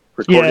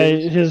Yeah,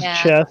 recordings? his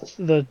Yeah. chest,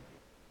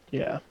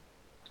 yeah.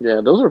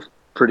 Yeah, those are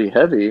pretty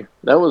heavy.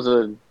 That was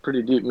a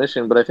pretty deep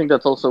mission, but I think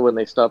that's also when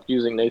they stopped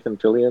using Nathan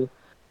Fillion,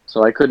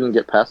 so I couldn't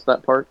get past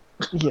that part.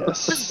 It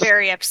was Yes.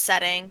 very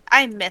upsetting.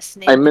 I missed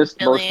I Nathan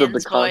missed most of the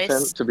Fillion's content,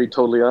 voice. to be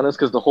totally honest,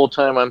 because the whole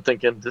time I'm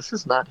thinking, this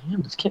is not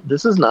him.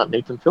 This is not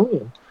Nathan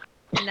Fillion.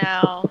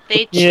 No,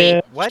 they Yeah.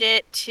 changed What?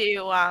 it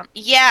to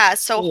yeah.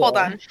 So hold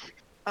Yeah.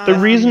 on. The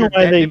reason You're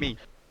why dead they to me.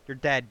 You're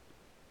dead.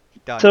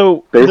 Done.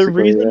 So the Basically,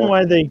 reason yeah.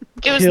 why they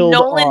It was killed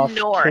Nolan off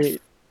North.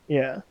 Cade,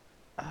 yeah.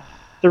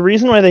 The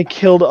reason why they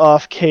killed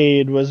off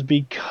Cade was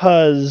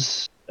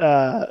because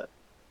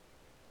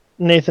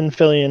Nathan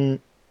Fillion was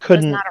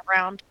couldn't. not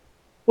around.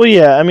 Well,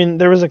 yeah, I mean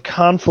there was a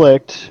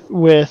conflict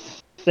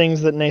with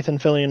things that Nathan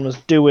Fillion was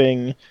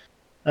doing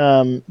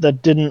that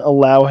didn't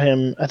allow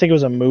him. I think it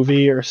was a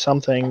movie or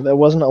something that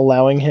wasn't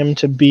allowing him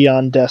to be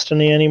on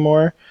Destiny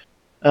anymore.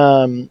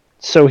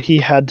 So he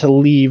had to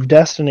leave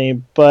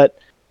Destiny, but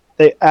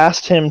they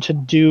asked him to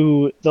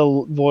do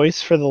the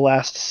voice for the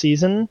last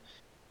season,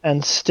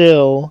 and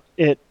still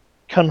it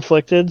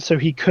conflicted, so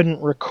he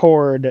couldn't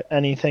record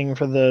anything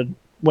for the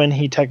when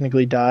he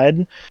technically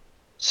died.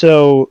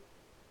 So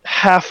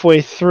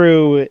halfway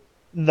through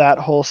that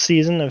whole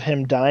season of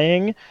him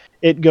dying,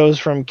 it goes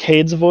from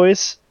Cade's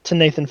voice to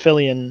Nathan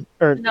Fillion,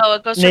 or No,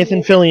 it goes from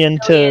Nathan Fillion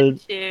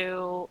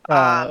to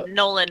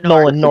Nolan North.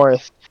 Nolan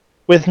North,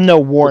 with no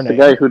It's the warning.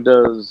 guy who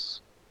does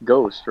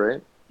Ghost,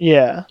 right?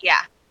 Yeah.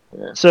 Yeah.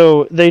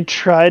 So they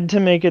tried to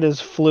make it as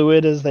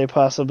fluid as they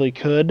possibly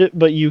could,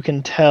 but you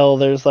can tell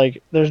there's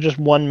just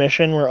one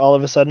mission where all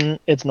of a sudden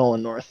it's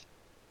Nolan North,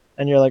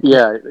 and you're like,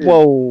 Yeah.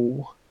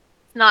 whoa.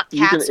 It's not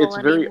You can, Castle it's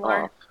very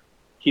anymore. off.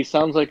 He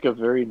sounds like a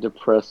very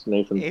depressed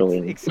Nathan It's,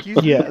 Fillion.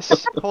 excuse me.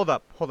 Yes. Hold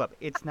up.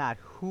 It's not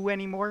who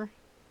anymore?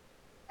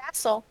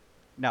 Castle.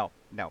 No.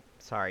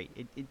 Sorry.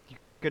 You're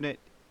gonna.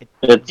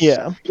 It's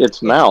Yeah.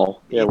 It's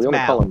Mal. Yeah, it's we only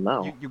Mal. call him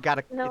Mal. You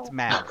gotta. No. It's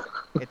Mal.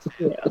 It's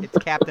Yeah. it's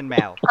Captain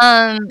Mal.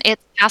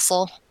 It's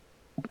Castle.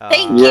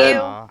 Thank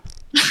Yeah.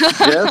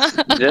 Jess,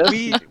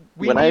 We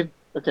we when need,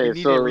 I okay, we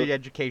need so to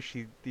re-educate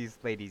these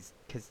ladies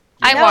because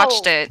I No.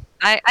 watched it.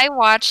 I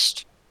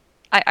watched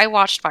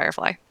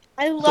Firefly.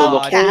 I so love the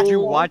Did Castle. you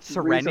whole watch reason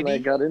I Serenity?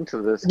 got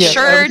into this. Yes,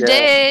 Sure I was-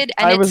 did,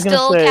 and I it's was gonna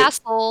still say-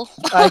 Castle.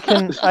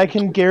 I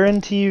can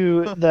guarantee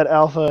you that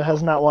Alpha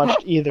has not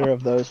watched either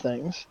of those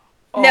things.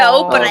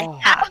 No, but Oh.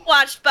 I have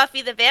watched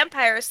Buffy the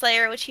Vampire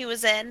Slayer, which he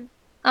was in.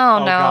 Oh, Oh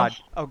no. god.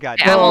 Oh god.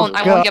 Yeah, I Oh, won't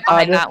get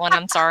behind God. that one.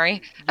 I'm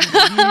sorry.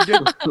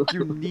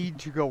 You need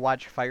to go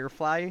watch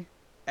Firefly,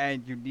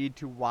 and you need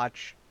to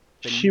watch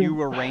the She-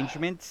 new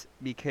arrangements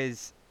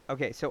because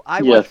okay, so I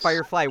Yes. watched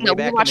Firefly way No, we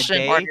back in the watched it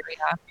in day, order.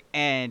 Yeah.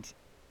 and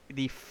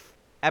the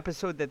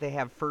episode that they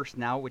have first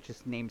now, which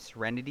is named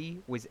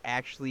Serenity, was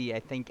actually I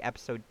think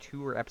episode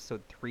 2 or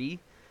episode 3,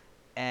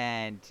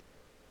 and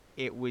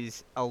it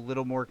was a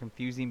little more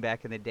confusing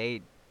back in the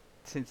day.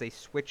 Since they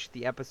switched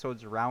the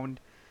episodes around,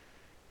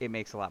 it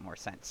makes a lot more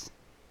sense.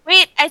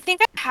 Wait, I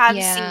think I have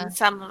Yeah. seen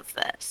some of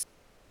this.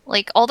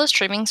 Like all the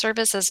streaming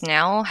services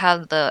now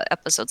have the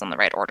episodes in the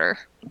right order.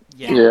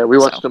 Yeah, we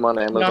watched So, them on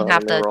Amazon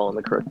have and they to- were all in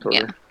the correct order.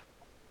 yeah.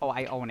 Oh,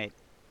 I own it,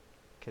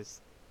 cause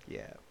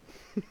yeah,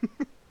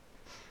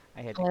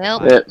 I had to. Well-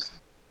 go buy it. It's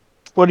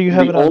What do you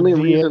have The it on? only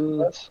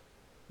VHS?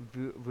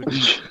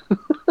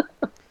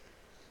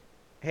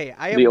 Hey,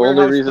 I have the only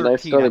Warehouse reason I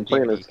 13 started on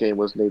playing DVD. this game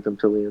was Nathan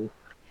Fillion.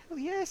 Hell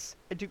yes,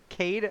 dude.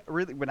 Cade,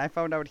 really. When I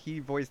found out he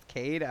voiced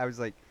Cade, I was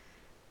like,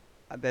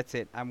 "That's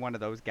it. I'm one of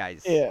those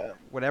guys." Yeah.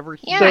 Whatever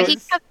he Yeah, is.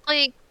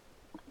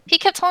 he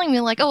kept telling me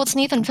like, "Oh, it's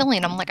Nathan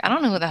Fillion." I'm like, "I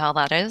don't know who the hell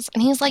that is."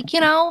 And he's like,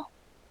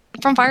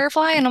 "From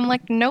Firefly," and I'm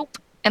like, "Nope."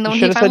 And then You when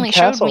he should've said finally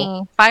showed Castle.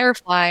 me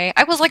Firefly,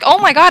 I was like, "Oh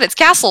my god, it's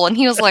Castle!" And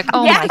he was like,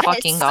 "Oh my Yes.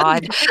 fucking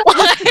god!"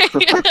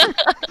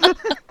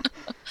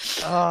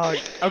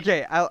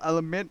 Okay. I'll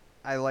admit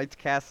I liked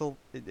Castle.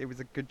 It was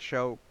a good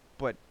show,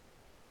 but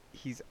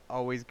he's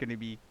always gonna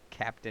be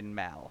Captain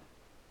Mal.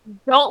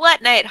 Don't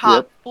let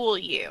Nighthawk Yep. fool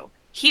you.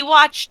 He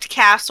watched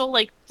Castle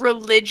like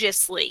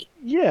religiously.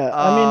 Yeah,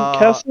 I mean, Uh,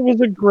 Castle was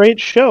a great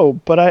show,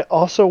 but I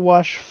also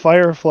watched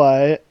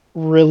Firefly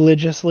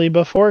religiously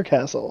before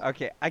Castle.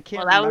 Okay, I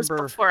can't Well, that was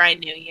remember before I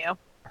knew you.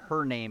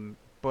 her name,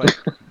 but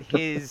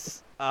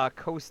his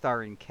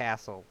co-star in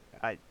Castle.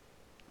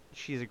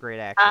 She's a great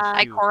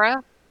actress too.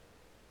 Ikora?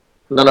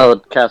 No,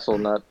 Castle,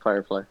 not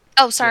Firefly.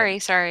 Oh, sorry.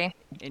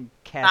 In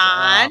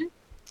Castle.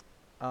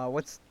 On.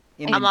 What's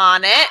in? I'm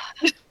on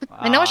it.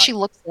 I know what she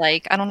looks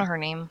like. I don't know her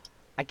name.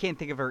 I can't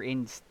think of her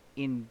in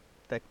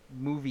the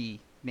movie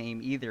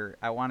name either.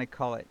 I want to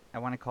call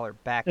her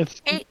Beck.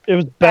 It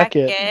was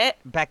Beckett.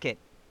 Beckett.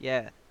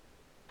 Yeah.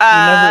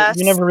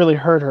 You never really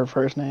heard her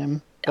first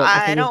name. But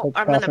I I think don't- it's like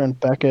I'm gonna- Catherine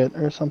Beckett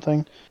or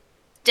something.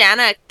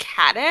 Stana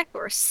Katic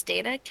or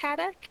Stana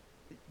Katic?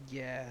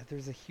 Yeah.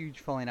 There's a huge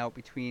falling out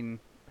between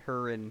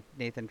her and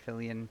Nathan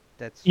Fillion.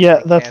 That's Yeah,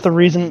 like that's the Castle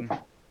reason- ending.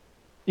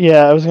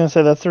 Yeah, I was gonna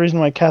say that's the reason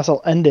why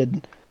Castle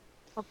ended,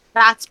 Well,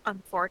 that's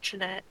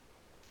unfortunate.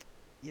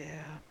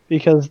 Yeah.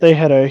 because they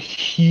had a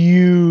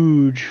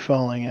huge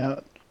falling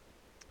out.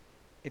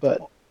 It's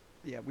But-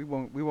 yeah, we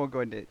won't go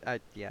into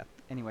yeah.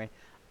 Anyway,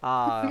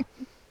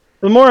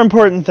 The more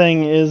important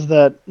thing is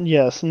that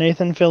yes,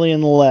 Nathan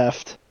Fillion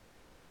left.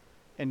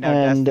 and now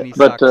And- Destiny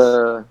But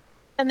sucks.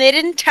 And they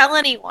didn't tell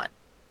anyone.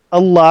 A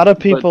lot of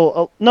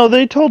people. No,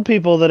 they told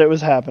people that it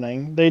was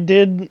happening. They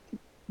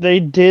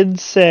did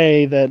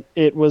say that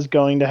it was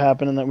going to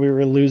happen and that we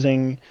were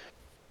losing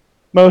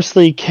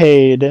mostly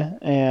Cade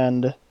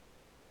and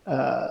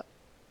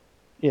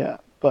yeah,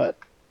 but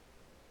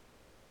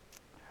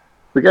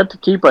we got to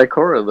keep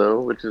Ikora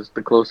though, which is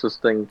the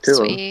closest thing to him.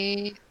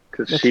 Sweet.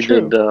 Because That's she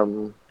true.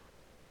 did,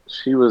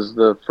 she was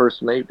the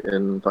first mate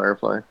in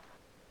Firefly.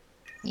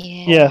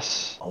 Yeah.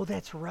 yes. Oh,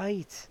 that's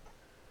right.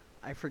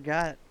 I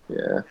forgot.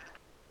 Yeah.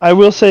 I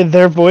will say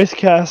their voice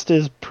cast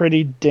is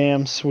pretty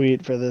damn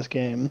sweet for this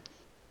game.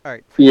 All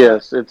right.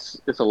 Yes,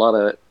 it's a lot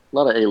of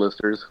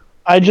A-listers.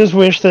 I just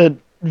wish that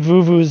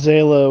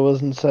Vuvuzela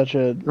wasn't such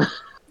a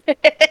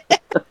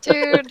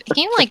Dude,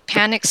 he like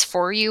panics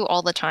for you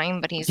all the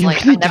time, but he's He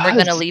like, really I'm never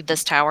does. gonna leave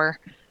this tower.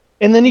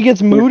 and then he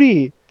gets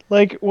moody.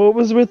 Like what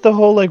was with the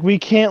whole like we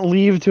can't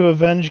leave to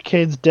avenge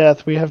Cade's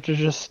death. We have to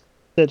just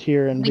sit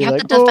here and We be have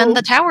like to defend oh,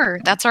 the tower.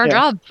 That's our Yeah.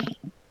 job.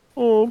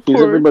 oh He's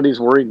poor. everybody's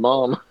worried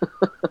mom.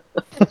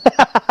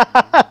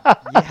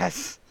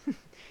 Yes.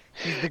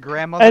 He's the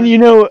grandmother. And you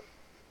know,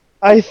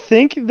 I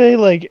think they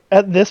like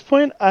at this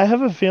point. I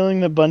have a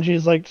feeling that Bungie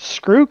is like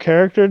screw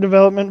character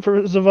development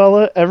for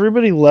Zavala.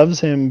 Everybody loves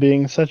him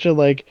being such a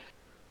like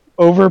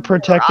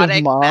overprotective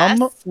Neurotic mom.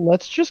 mess.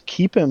 Let's just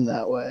keep him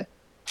that way.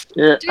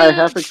 Yeah, I Dude.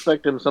 half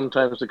expect him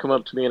sometimes to come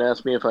up to me and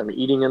ask me if I'm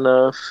eating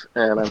enough,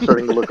 and I'm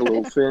starting to look a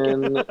little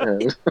thin.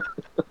 And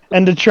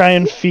And to try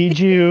and feed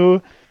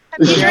you.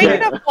 Have you drank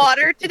Yeah. enough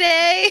water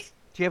today?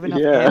 Do you have enough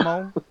Yeah.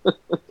 ammo?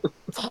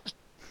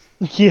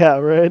 Yeah,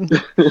 right.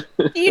 Do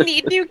you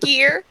need new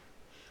gear?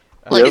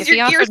 Look, Yep. if he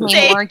You're offered me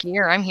saying- more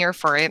gear, I'm here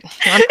for it.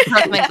 You want to throw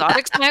some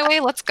exotics my way?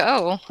 Let's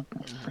go.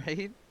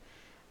 Right?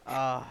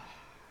 All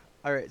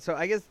right. So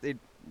I guess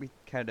we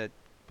kind of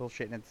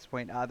bullshitting at this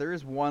point. There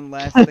is one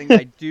last thing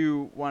I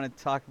do want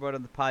to talk about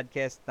on the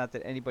podcast. Not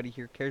that anybody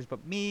here cares,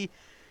 but me.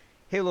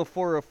 Halo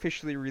 4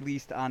 officially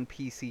released on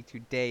PC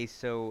today.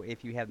 So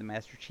if you have the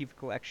Master Chief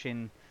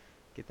Collection,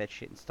 get that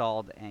shit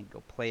installed and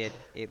go play it.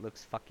 It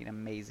looks fucking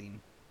amazing.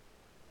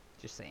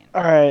 Just saying.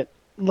 All right,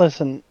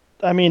 listen.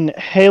 I mean,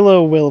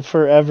 Halo will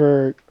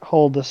forever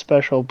hold a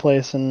special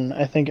place in,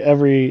 I think,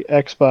 every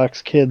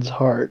Xbox kid's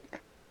heart.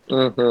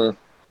 Mm-hmm.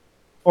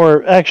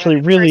 Or actually,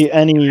 Every really person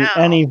any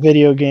around.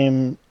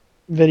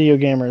 video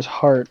gamer's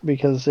heart,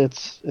 because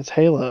it's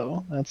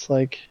Halo. That's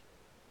like,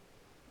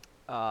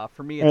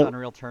 For me, it's Uh,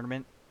 Unreal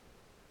Tournament.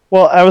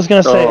 well, I was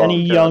gonna say Oh,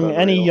 any God,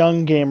 any Unreal.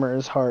 young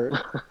gamer's heart,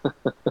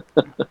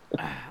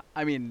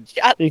 I mean,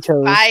 Shots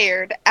because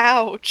fired.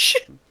 Ouch.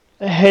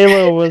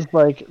 Halo was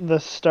like the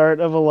start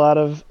of a lot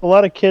of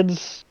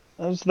kids.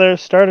 That was their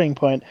starting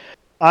point.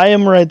 I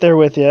am right there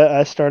with you.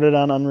 I started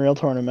on Unreal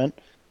Tournament,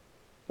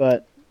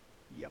 but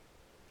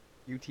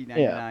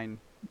UT99.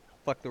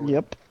 Fuck the world.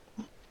 yep,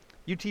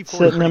 UT4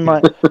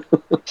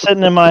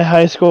 sitting in my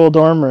high school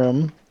dorm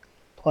room,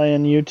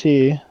 playing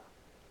UT,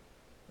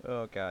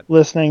 Oh god.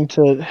 listening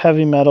to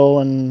heavy metal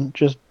and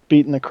just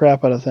beating the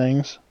crap out of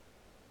things.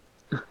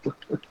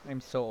 I'm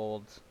so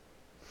old.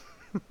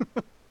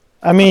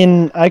 I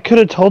mean, I could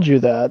have told you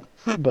that,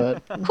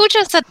 but Who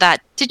just said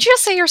that? Did you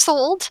just say you're so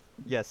old?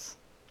 Yes.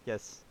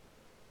 Yes.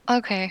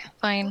 Okay,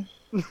 fine.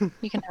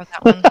 You can have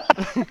that one.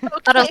 I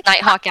thought it was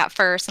Nighthawk at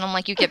first, and I'm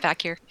like, you get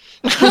back here.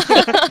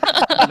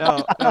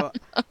 No.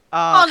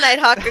 All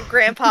Nighthawk and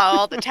Grandpa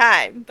all the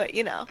time, but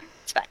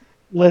it's fine.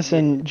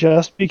 listen,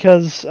 just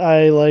because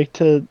I like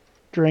to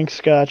drink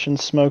scotch and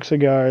smoke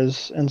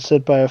cigars and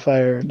sit by a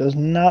fire does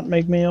not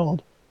make me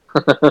old.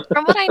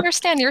 From what I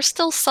understand, you're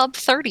still sub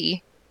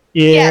 30.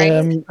 Yeah,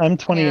 Yeah, I'm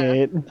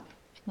 28.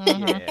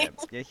 Mhm.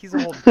 Yeah, he's a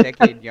whole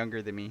decade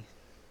younger than me.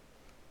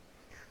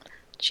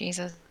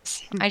 Jesus.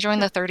 I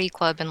joined the 30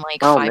 club in like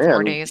Oh, 5 more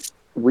man. days.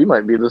 We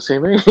might be the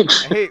same age.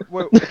 Hey,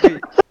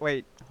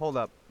 wait, hold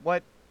up.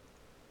 What?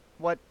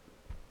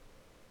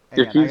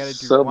 Hang If on, I gotta he's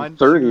do sub 1,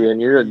 30 2,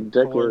 and you're a 3,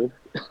 4. decade.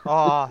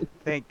 Oh,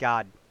 thank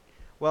God.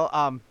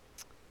 Well,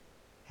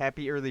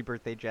 happy early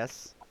birthday,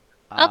 Jess.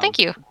 Oh, thank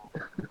you.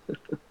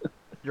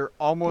 You're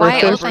almost Why?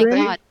 on my Oh, thank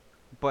birthday, God.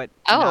 but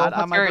Oh, not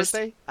what's on my yours?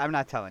 birthday. I'm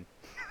not telling.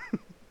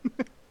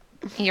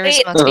 Yours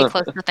Wait. must be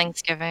close to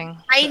Thanksgiving.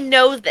 I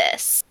know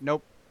this.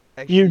 Nope.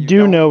 Actually, You do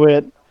don't. know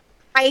it.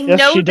 I Yes,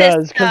 know she this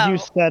does, because you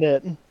though. said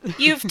it.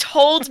 You've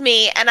told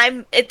me,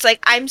 and it's like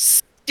I'm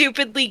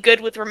stupidly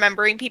good with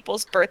remembering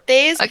people's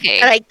birthdays, Okay.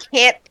 and I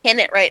can't pin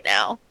it right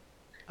now.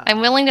 I'm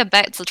willing to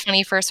bet it's the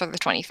 21st or the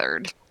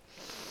 23rd.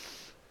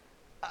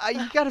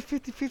 You got a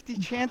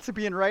 50-50 chance of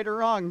being right or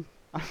wrong.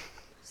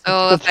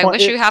 So the if I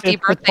wish you happy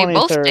it's the birthday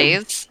both 23rd.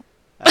 days,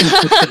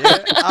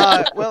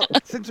 Well,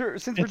 since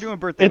we're doing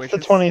birthday It's the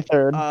wishes,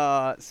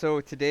 23rd.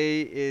 so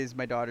today is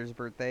my daughter's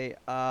birthday.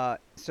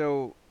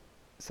 So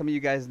some of you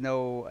guys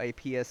know a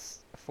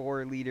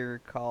PS4 leader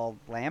called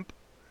Lamp.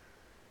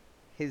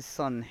 His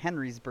son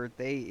Henry's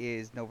birthday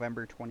is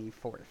November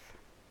 24th.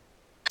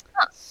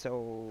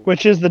 So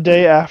Which is the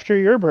day after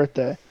your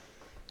birthday.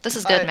 this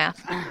is good math.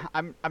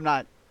 I'm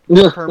not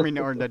confirming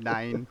or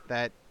denying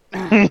that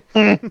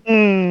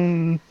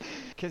Hmm.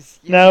 because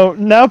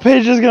Now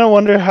Paige is gonna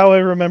wonder how I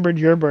remembered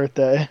your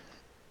birthday.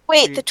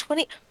 Wait, Dude. the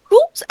 20.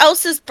 Who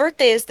else's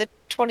birthday is the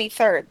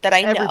 23rd that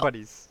I know?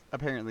 everybody's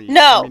apparently.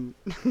 No. I mean,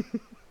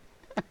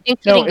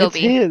 Including No, it's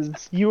Gobi.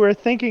 his. You were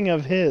thinking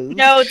of his.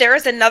 No, there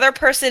is another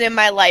person in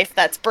my life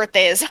that's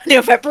birthday is on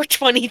November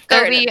 23rd.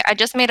 Gobi, I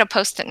just made a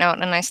post-it note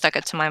and I stuck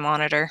it to my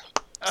monitor.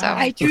 So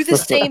I do the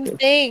same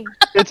thing.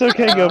 It's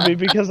okay, Gobi,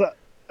 because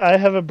I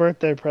have a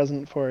birthday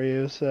present for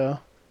you. So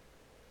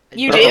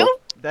You that'll- do?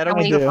 That'll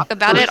can be we the talk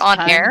about it first on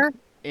time air?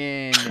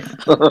 in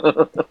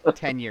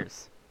 10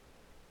 years.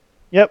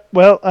 yep.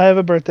 Well, I have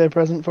a birthday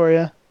present for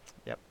you.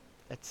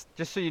 It's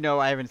just so you know,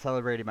 I haven't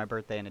celebrated my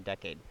birthday in a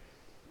decade.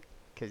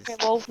 Cause Okay,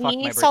 well, fuck my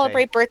we birthday.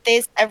 celebrate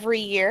birthdays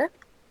every year.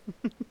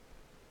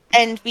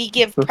 And we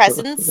give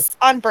presents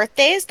on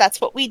birthdays.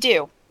 That's what we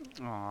do.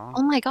 Aw.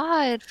 Oh my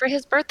god, for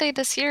his birthday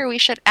this year, we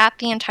should at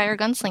the entire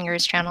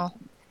Gunslingers channel.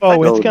 Oh,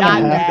 No, it's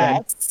gonna not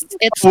happen.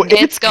 It's Oh,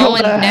 it's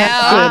going gonna down,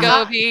 happen.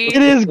 Gobi.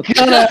 It is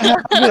gonna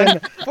happen.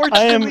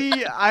 Fortunately,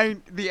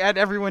 the add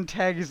everyone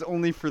tag is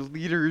only for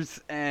leaders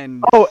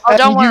and Oh, Oh,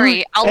 don't and you-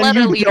 worry. I'll and let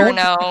our you leader don't-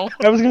 know.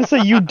 I was gonna say,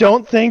 you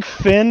don't think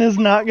Finn is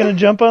not gonna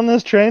jump on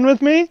this train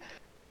with me?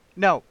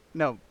 no.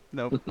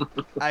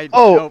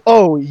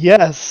 Oh,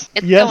 yes.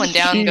 It's yes, going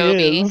down, she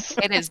Gobi. is.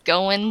 It is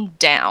going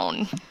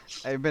down.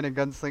 I've been a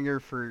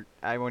gunslinger for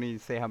I won't even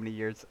say how many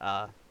years.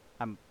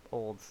 I'm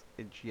old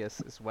in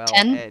GS as well,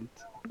 10?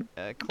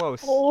 and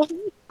close. Oh,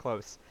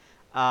 Close.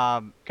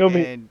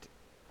 Gobi. And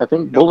I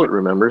think No, Bullet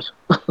remembers.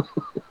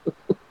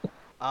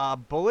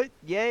 Bullet,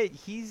 yeah,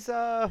 he's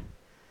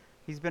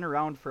been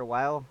around for a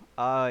while.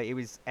 It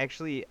was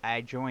actually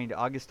I joined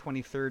August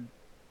 23rd,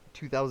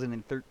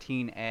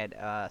 2013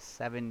 at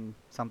 7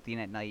 something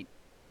at night.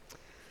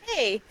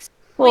 Hey,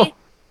 Oh.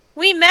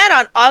 we met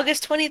on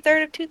August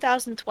 23rd of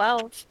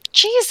 2012.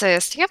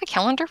 Jesus, do you have a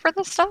calendar for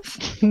this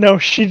stuff? No,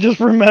 she just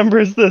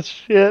remembers this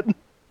shit.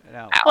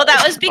 No. Well,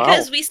 that was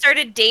because Wow. we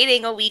started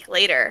dating a week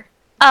later,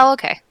 Oh,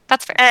 okay.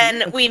 That's fair.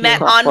 and we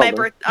met Wow.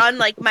 on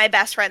my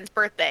best friend's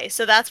birthday.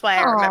 So that's why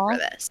I remember Aw.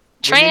 this.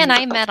 Trey Women- and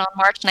I met on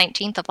March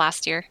 19th of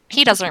last year.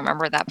 He doesn't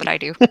remember that, but I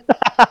do.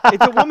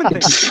 It's a woman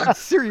thing. I'm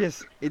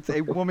serious. It's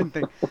a woman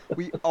thing.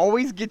 We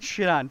always get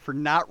shit on for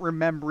not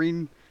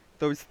remembering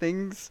those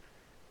things.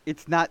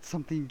 It's not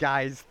something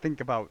guys think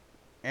about.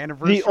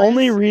 Anniversaries. The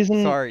only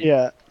reason, Sorry.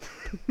 yeah,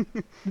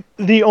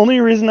 the only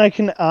reason I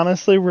can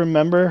honestly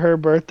remember her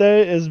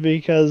birthday is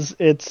because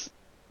it's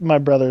my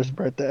brother's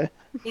birthday.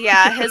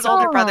 Yeah, his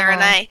older brother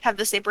and Aw. I have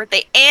the same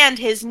birthday, and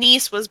his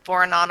niece was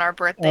born on our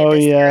birthday Oh,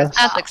 this year yeah. as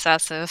That's well.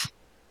 excessive.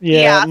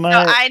 Yeah, So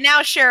I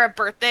now share a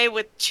birthday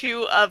with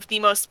two of the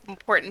most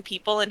important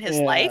people in his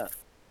Yeah. life.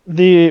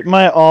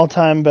 my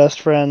all-time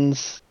best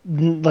friend's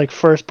like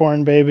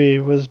firstborn baby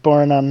was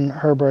born on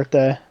her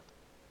birthday.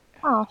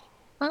 Oh,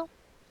 well,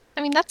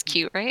 I mean, that's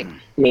cute, right?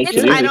 Make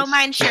it I easy. don't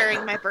mind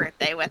sharing my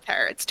birthday with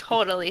her. It's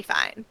totally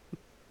fine.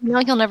 You know,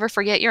 he'll never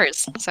forget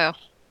yours, so.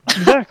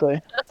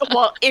 Exactly.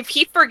 Well, if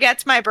he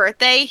forgets my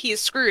birthday, he's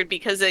screwed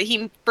because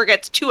he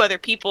forgets two other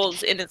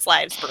people's in his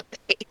lives'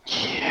 birthday.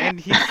 And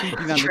he's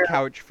sleeping on the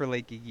couch for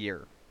like a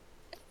year.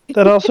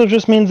 That also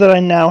just means that I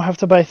now have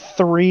to buy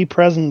 3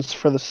 presents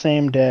for the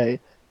same day.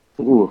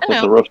 Ooh, I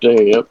that's know. a rough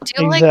day. Yep.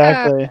 Do like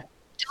Exactly. a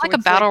So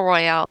it's battle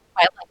royale.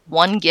 Buy like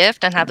one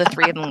gift and have the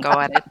 3 of them go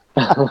at it.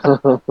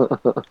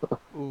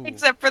 Ooh.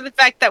 Except for the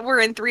fact that we're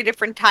in 3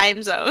 different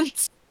time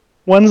zones.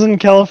 One's in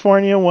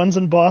California, one's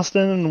in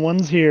Boston, and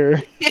one's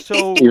here.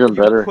 So Even you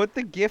better. put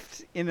the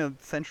gift in a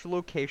central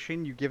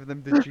location, you give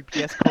them the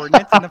GPS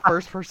coordinates, and the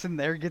first person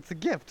there gets a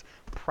gift.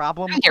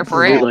 Problem I'm here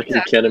for Is it. it like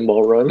a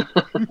cannonball run?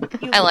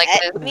 You I like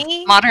met this.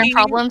 me? Modern Do you-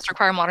 problems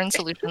require modern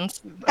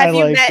solutions. I Have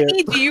you liked met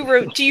it.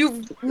 me? Do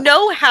you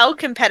know how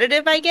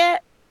competitive I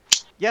get?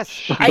 Yes,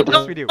 I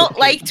yes, we do. don't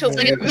like to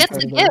Very lose.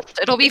 It's a gift.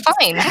 It'll be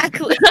fine.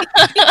 Exactly.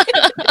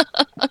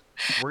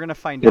 We're gonna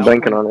find We're out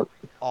banking when on it.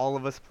 all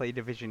of us play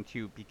Division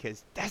 2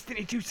 because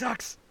Destiny 2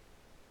 sucks.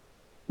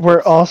 We're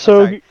Oops,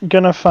 also sorry.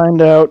 gonna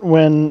find out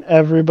when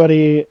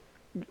everybody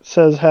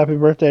says happy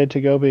birthday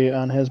to Gobi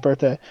on his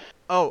birthday.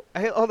 Oh,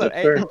 hey, hold on. That's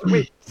Hey, fair.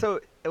 wait. So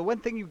one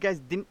thing you guys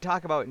didn't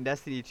talk about in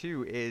Destiny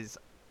 2 is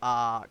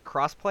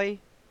crossplay.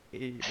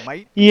 It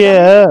might.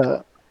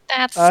 Yeah,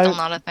 That's I- still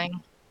not a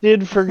thing.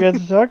 did forget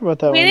to talk about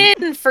that We one.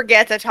 didn't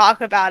forget to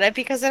talk about it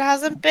because it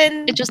hasn't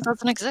been. It just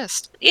doesn't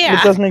exist. Yeah.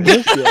 It doesn't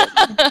exist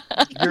yet.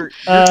 You're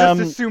just Um,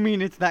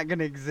 assuming it's not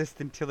gonna exist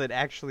until it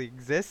actually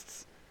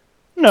exists.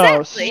 No,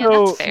 Exactly. Yeah,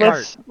 so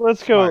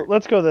that's fair.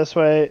 let's go this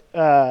way.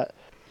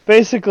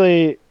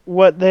 Basically,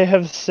 what they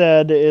have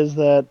said is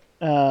that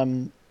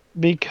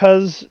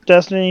because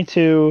Destiny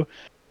 2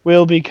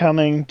 will be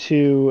coming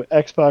to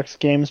Xbox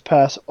Games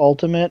Pass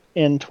Ultimate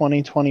in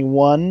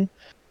 2021,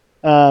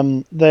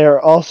 they are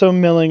also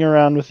milling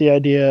around with the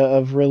idea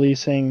of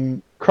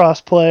releasing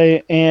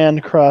crossplay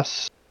and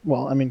cross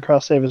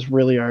save is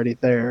really already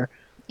there,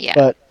 Yeah.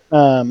 but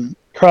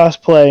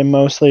crossplay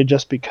mostly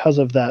just because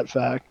of that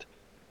fact.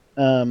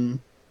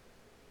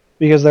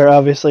 Because they're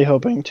obviously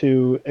hoping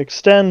to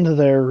extend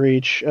their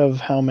reach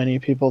of how many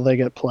people they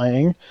get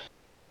playing,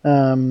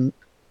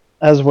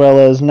 as well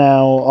as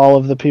now all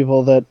of the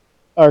people that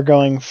are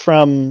going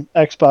from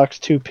Xbox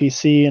to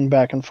PC and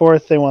back and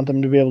forth, they want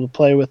them to be able to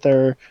play with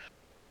their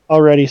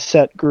already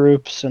set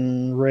groups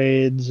and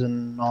raids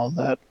and all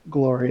that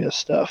glorious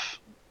stuff.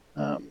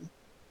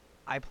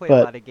 I play a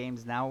But- lot of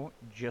games now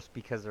just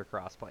because they're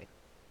crossplay.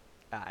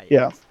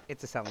 Yeah.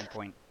 It's a selling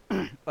point.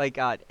 Like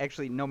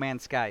actually, No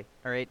Man's Sky.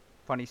 All right,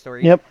 funny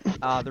story. Yep.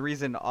 The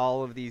reason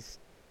all of these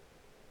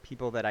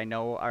people that I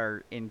know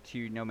are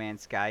into No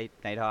Man's Sky,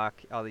 Nighthawk,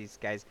 all these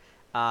guys,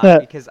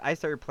 because I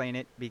started playing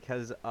it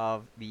because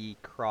of the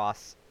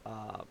crossplay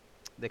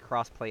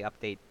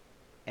update,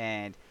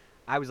 and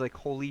I was like,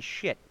 holy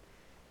shit,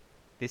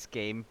 this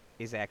game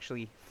is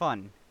actually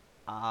fun.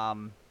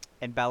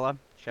 And Bella,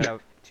 shout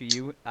out to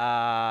you.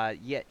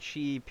 Yeah,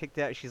 she picked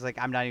out. She's like,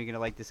 I'm not even gonna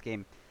like this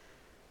game.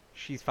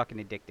 She's fucking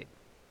addicted.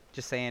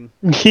 Just saying.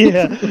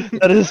 Yeah,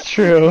 that is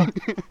true.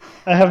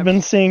 I have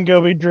been seeing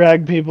Gobi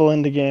drag people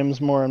into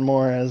games more and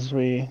more as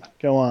we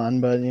go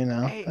on, but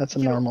Hey, that's a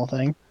you know- normal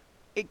thing.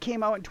 It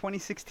came out in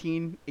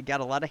 2016. It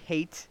got a lot of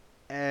hate,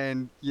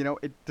 and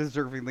it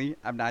deservingly.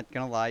 I'm not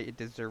gonna lie, it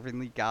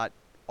deservingly got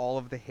all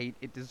of the hate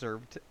it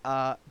deserved.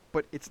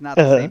 But it's not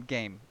the same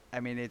game. I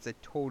mean, it's a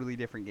totally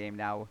different game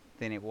now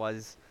than it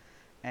was,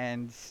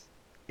 and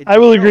it I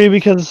will just agree shows.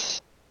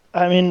 because,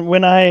 I mean,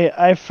 when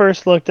I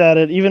first looked at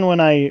it, even when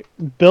I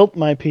built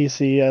my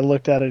PC, I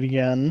looked at it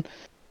again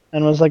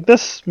and was like,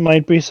 this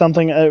might be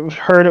something. I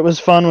heard it was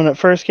fun when it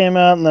first came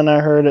out, and then I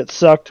heard it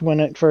sucked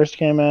when it first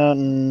came out,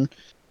 and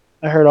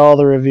I heard all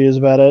the reviews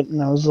about it,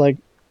 and I was like,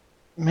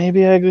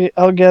 maybe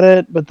I'll get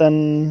it, but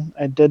then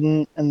I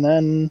didn't, and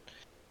then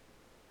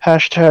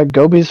Hashtag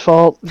Gobi's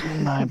fault.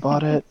 I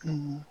bought it.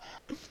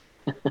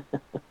 It's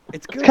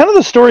It's good. kind of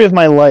the story of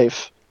my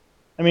life.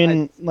 I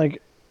mean,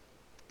 like,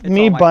 It's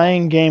me all my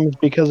buying games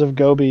because of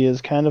Gobi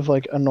is kind of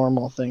like a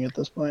normal thing at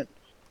this point.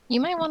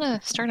 You might want to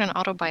start an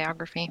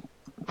autobiography.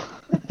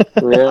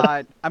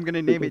 Yeah. I'm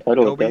gonna name it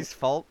title it that. Gobi's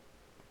fault.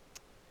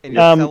 And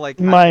you'll sell like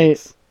my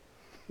hotcakes.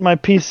 my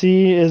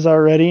PC is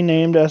already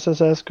named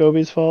SSS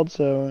Gobi's fault,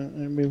 so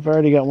we've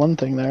already got one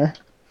thing there.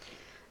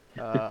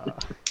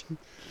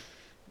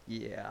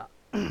 Yeah.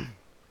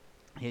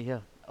 Yeah.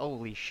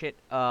 Holy shit.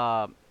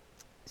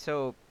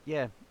 So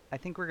yeah, I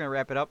think we're gonna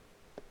wrap it up.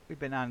 We've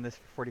been on this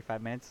for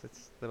 45 minutes.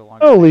 It's a little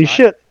longer. than I Holy thought.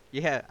 shit!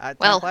 Yeah. Time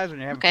Well, flies when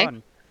you're having okay.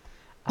 fun.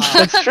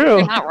 That's true.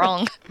 You're not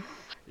wrong.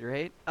 You're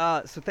right.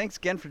 So thanks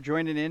again for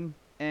joining in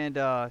and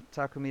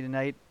talk with me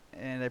tonight.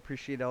 And I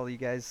appreciate all you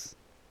guys,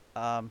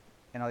 and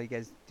all you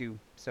guys do.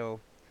 So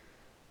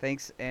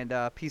thanks and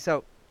peace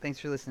out. Thanks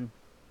for listening.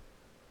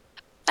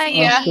 Bye.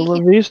 Yeah. Hasta la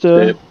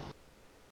vista. Yeah.